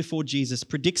 600 years before Jesus,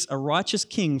 predicts a righteous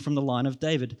king from the line of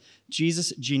David.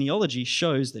 Jesus' genealogy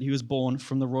shows that he was born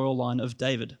from the royal line of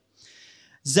David.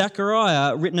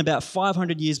 Zechariah, written about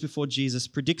 500 years before Jesus,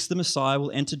 predicts the Messiah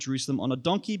will enter Jerusalem on a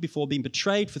donkey before being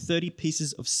betrayed for 30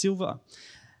 pieces of silver.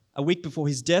 A week before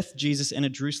his death, Jesus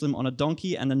entered Jerusalem on a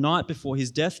donkey, and the night before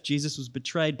his death, Jesus was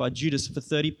betrayed by Judas for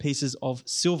 30 pieces of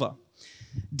silver.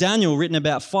 Daniel, written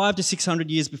about 500 to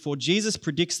 600 years before Jesus,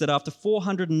 predicts that after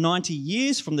 490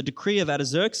 years from the decree of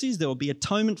Artaxerxes, there will be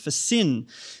atonement for sin.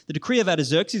 The decree of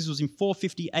Artaxerxes was in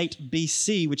 458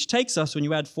 BC, which takes us, when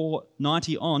you add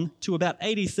 490 on, to about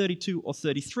AD 32 or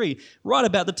 33, right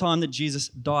about the time that Jesus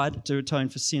died to atone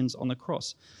for sins on the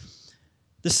cross.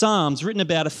 The Psalms, written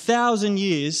about 1,000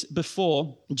 years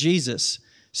before Jesus,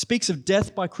 speaks of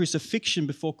death by crucifixion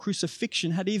before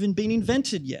crucifixion had even been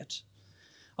invented yet.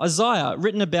 Isaiah,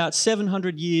 written about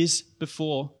 700 years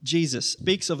before Jesus,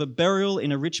 speaks of a burial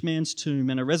in a rich man's tomb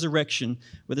and a resurrection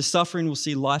where the suffering will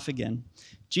see life again.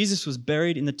 Jesus was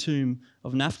buried in the tomb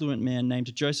of an affluent man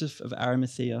named Joseph of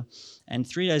Arimathea, and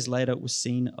 3 days later was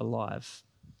seen alive.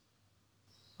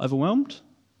 Overwhelmed?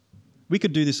 We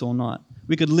could do this all night.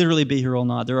 We could literally be here all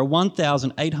night. There are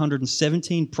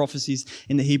 1,817 prophecies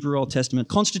in the Hebrew Old Testament,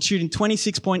 constituting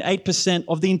 26.8%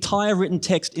 of the entire written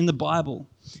text in the Bible.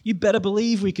 You better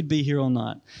believe we could be here all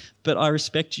night. But I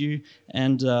respect you,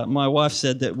 and my wife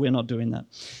said that we're not doing that.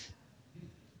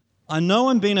 I know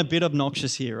I'm being a bit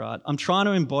obnoxious here, right? I'm trying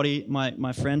to embody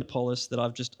my friend Apollos that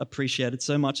I've just appreciated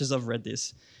so much as I've read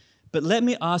this. But let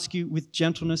me ask you with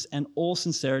gentleness and all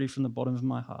sincerity from the bottom of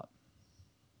my heart.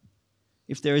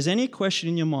 If there is any question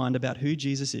in your mind about who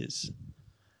Jesus is,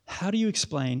 how do you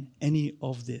explain any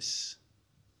of this?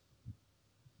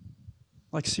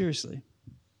 Like, seriously.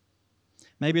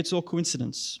 Maybe it's all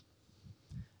coincidence.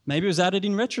 Maybe it was added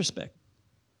in retrospect.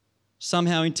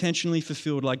 Somehow intentionally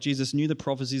fulfilled, like Jesus knew the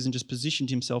prophecies and just positioned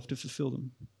himself to fulfill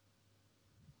them.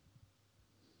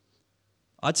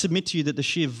 I'd submit to you that the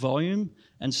sheer volume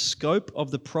and scope of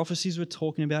the prophecies we're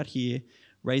talking about here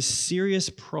raise serious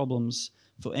problems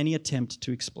for any attempt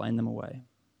to explain them away.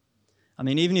 I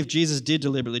mean, even if Jesus did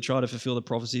deliberately try to fulfill the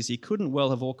prophecies, he couldn't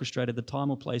well have orchestrated the time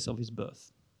or place of his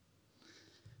birth.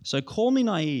 So call me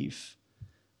naive,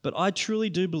 but I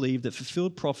truly do believe that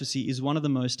fulfilled prophecy is one of the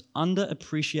most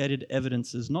underappreciated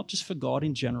evidences, not just for God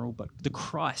in general, but the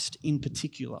Christ in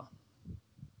particular.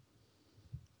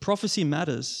 Prophecy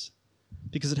matters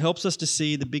because it helps us to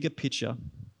see the bigger picture,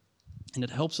 and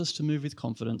it helps us to move with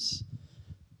confidence,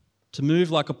 to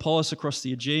move like Apollos across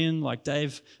the Aegean, like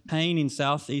Dave Payne in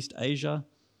Southeast Asia,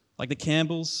 like the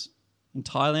Campbells in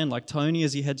Thailand, like Tony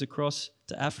as he heads across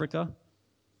to Africa,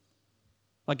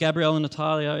 like Gabrielle and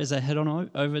Natalia as they head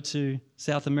on over to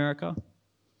South America,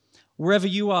 wherever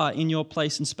you are in your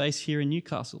place and space here in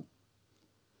Newcastle,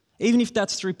 even if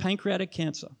that's through pancreatic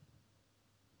cancer,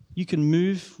 you can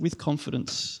move with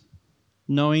confidence,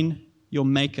 knowing your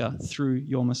Maker through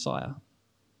your Messiah.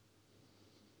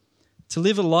 To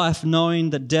live a life knowing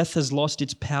that death has lost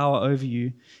its power over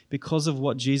you because of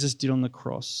what Jesus did on the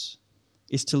cross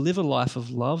is to live a life of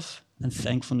love and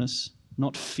thankfulness,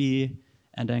 not fear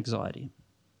and anxiety.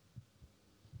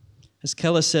 As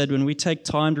Keller said, when we take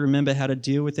time to remember how to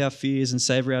deal with our fears and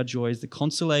savor our joys, the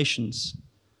consolations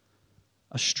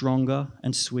are stronger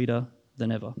and sweeter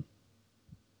than ever.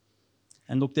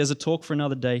 And look, there's a talk for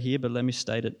another day here, but let me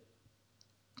state it.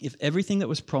 If everything that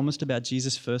was promised about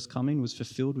Jesus' first coming was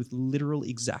fulfilled with literal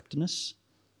exactness,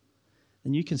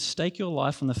 then you can stake your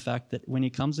life on the fact that when he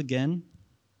comes again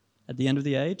at the end of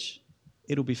the age,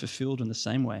 it'll be fulfilled in the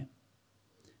same way.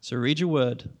 So read your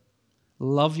word,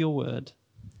 love your word,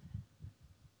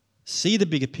 see the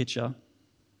bigger picture,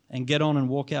 and get on and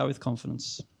walk out with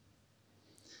confidence.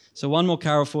 So one more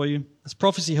carol for you. As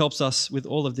prophecy helps us with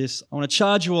all of this, I want to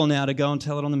charge you all now to go and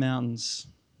tell it on the mountains,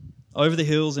 over the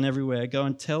hills and everywhere. Go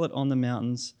and tell it on the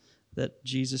mountains that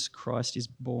Jesus Christ is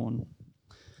born.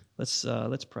 Let's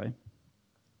pray.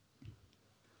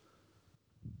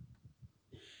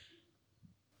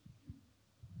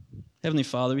 Heavenly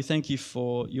Father, we thank you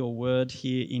for your word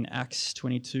here in Acts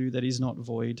 22 that is not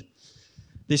void.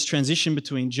 This transition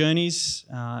between journeys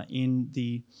in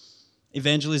the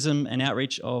evangelism and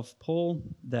outreach of Paul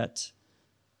that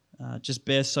just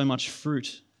bears so much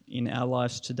fruit in our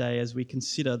lives today as we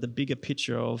consider the bigger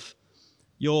picture of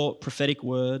your prophetic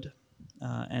word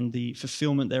and the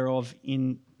fulfillment thereof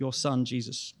in your Son,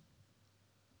 Jesus.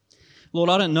 Lord,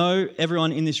 I don't know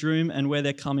everyone in this room and where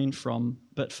they're coming from,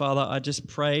 but Father, I just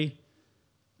pray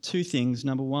two things.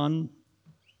 Number one,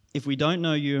 if we don't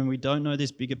know you and we don't know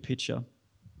this bigger picture,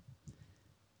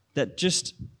 that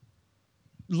just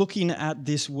looking at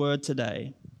this word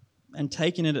today and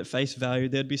taking it at face value,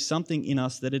 there'd be something in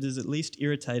us that it is at least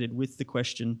irritated with the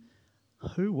question,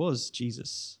 who was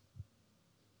Jesus?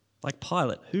 Like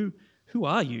Pilate, who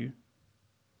are you?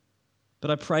 But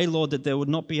I pray, Lord, that there would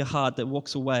not be a heart that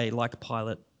walks away like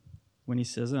Pilate when he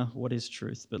says, what is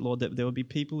truth? But Lord, that there would be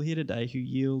people here today who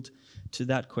yield to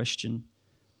that question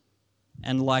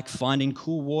and like finding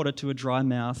cool water to a dry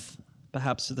mouth,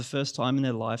 perhaps for the first time in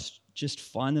their lives, just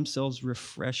find themselves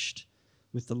refreshed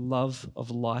with the love of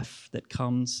life that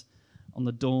comes on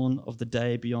the dawn of the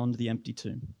day beyond the empty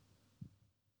tomb.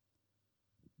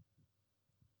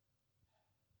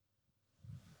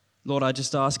 Lord, I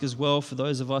just ask as well for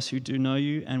those of us who do know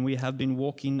you and we have been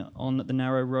walking on the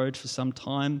narrow road for some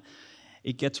time,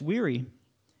 it gets weary,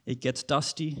 it gets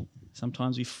dusty,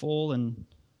 sometimes we fall and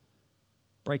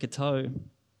break a toe.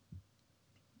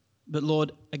 But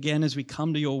Lord, again, as we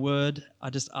come to your word, I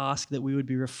just ask that we would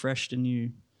be refreshed anew,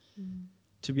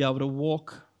 to be able to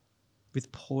walk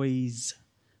with poise,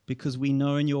 because we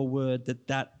know in your word that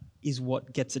that is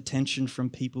what gets attention from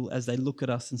people as they look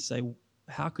at us and say,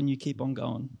 how can you keep on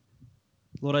going?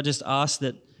 Lord, I just ask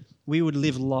that we would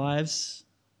live lives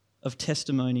of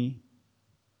testimony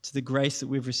to the grace that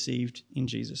we've received in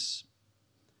Jesus,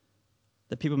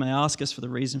 that people may ask us for the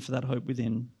reason for that hope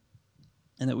within,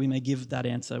 and that we may give that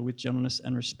answer with gentleness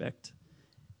and respect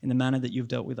in the manner that you've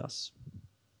dealt with us.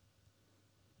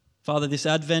 Father, this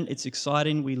Advent, it's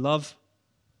exciting. We love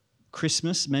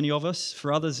Christmas, many of us.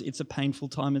 For others, it's a painful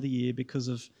time of the year because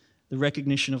of the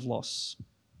recognition of loss.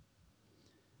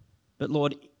 But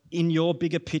Lord, in your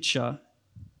bigger picture,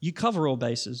 you cover all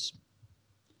bases,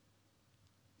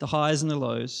 the highs and the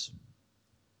lows.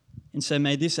 And so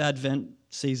may this Advent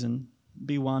season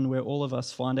be one where all of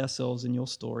us find ourselves in your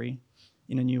story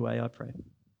in a new way, I pray.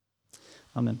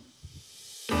 Amen.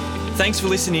 Thanks for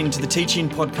listening to the teaching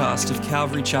podcast of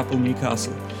Calvary Chapel,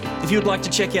 Newcastle. If you would like to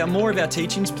check out more of our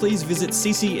teachings, please visit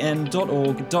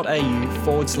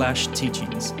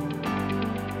ccn.org.au/teachings.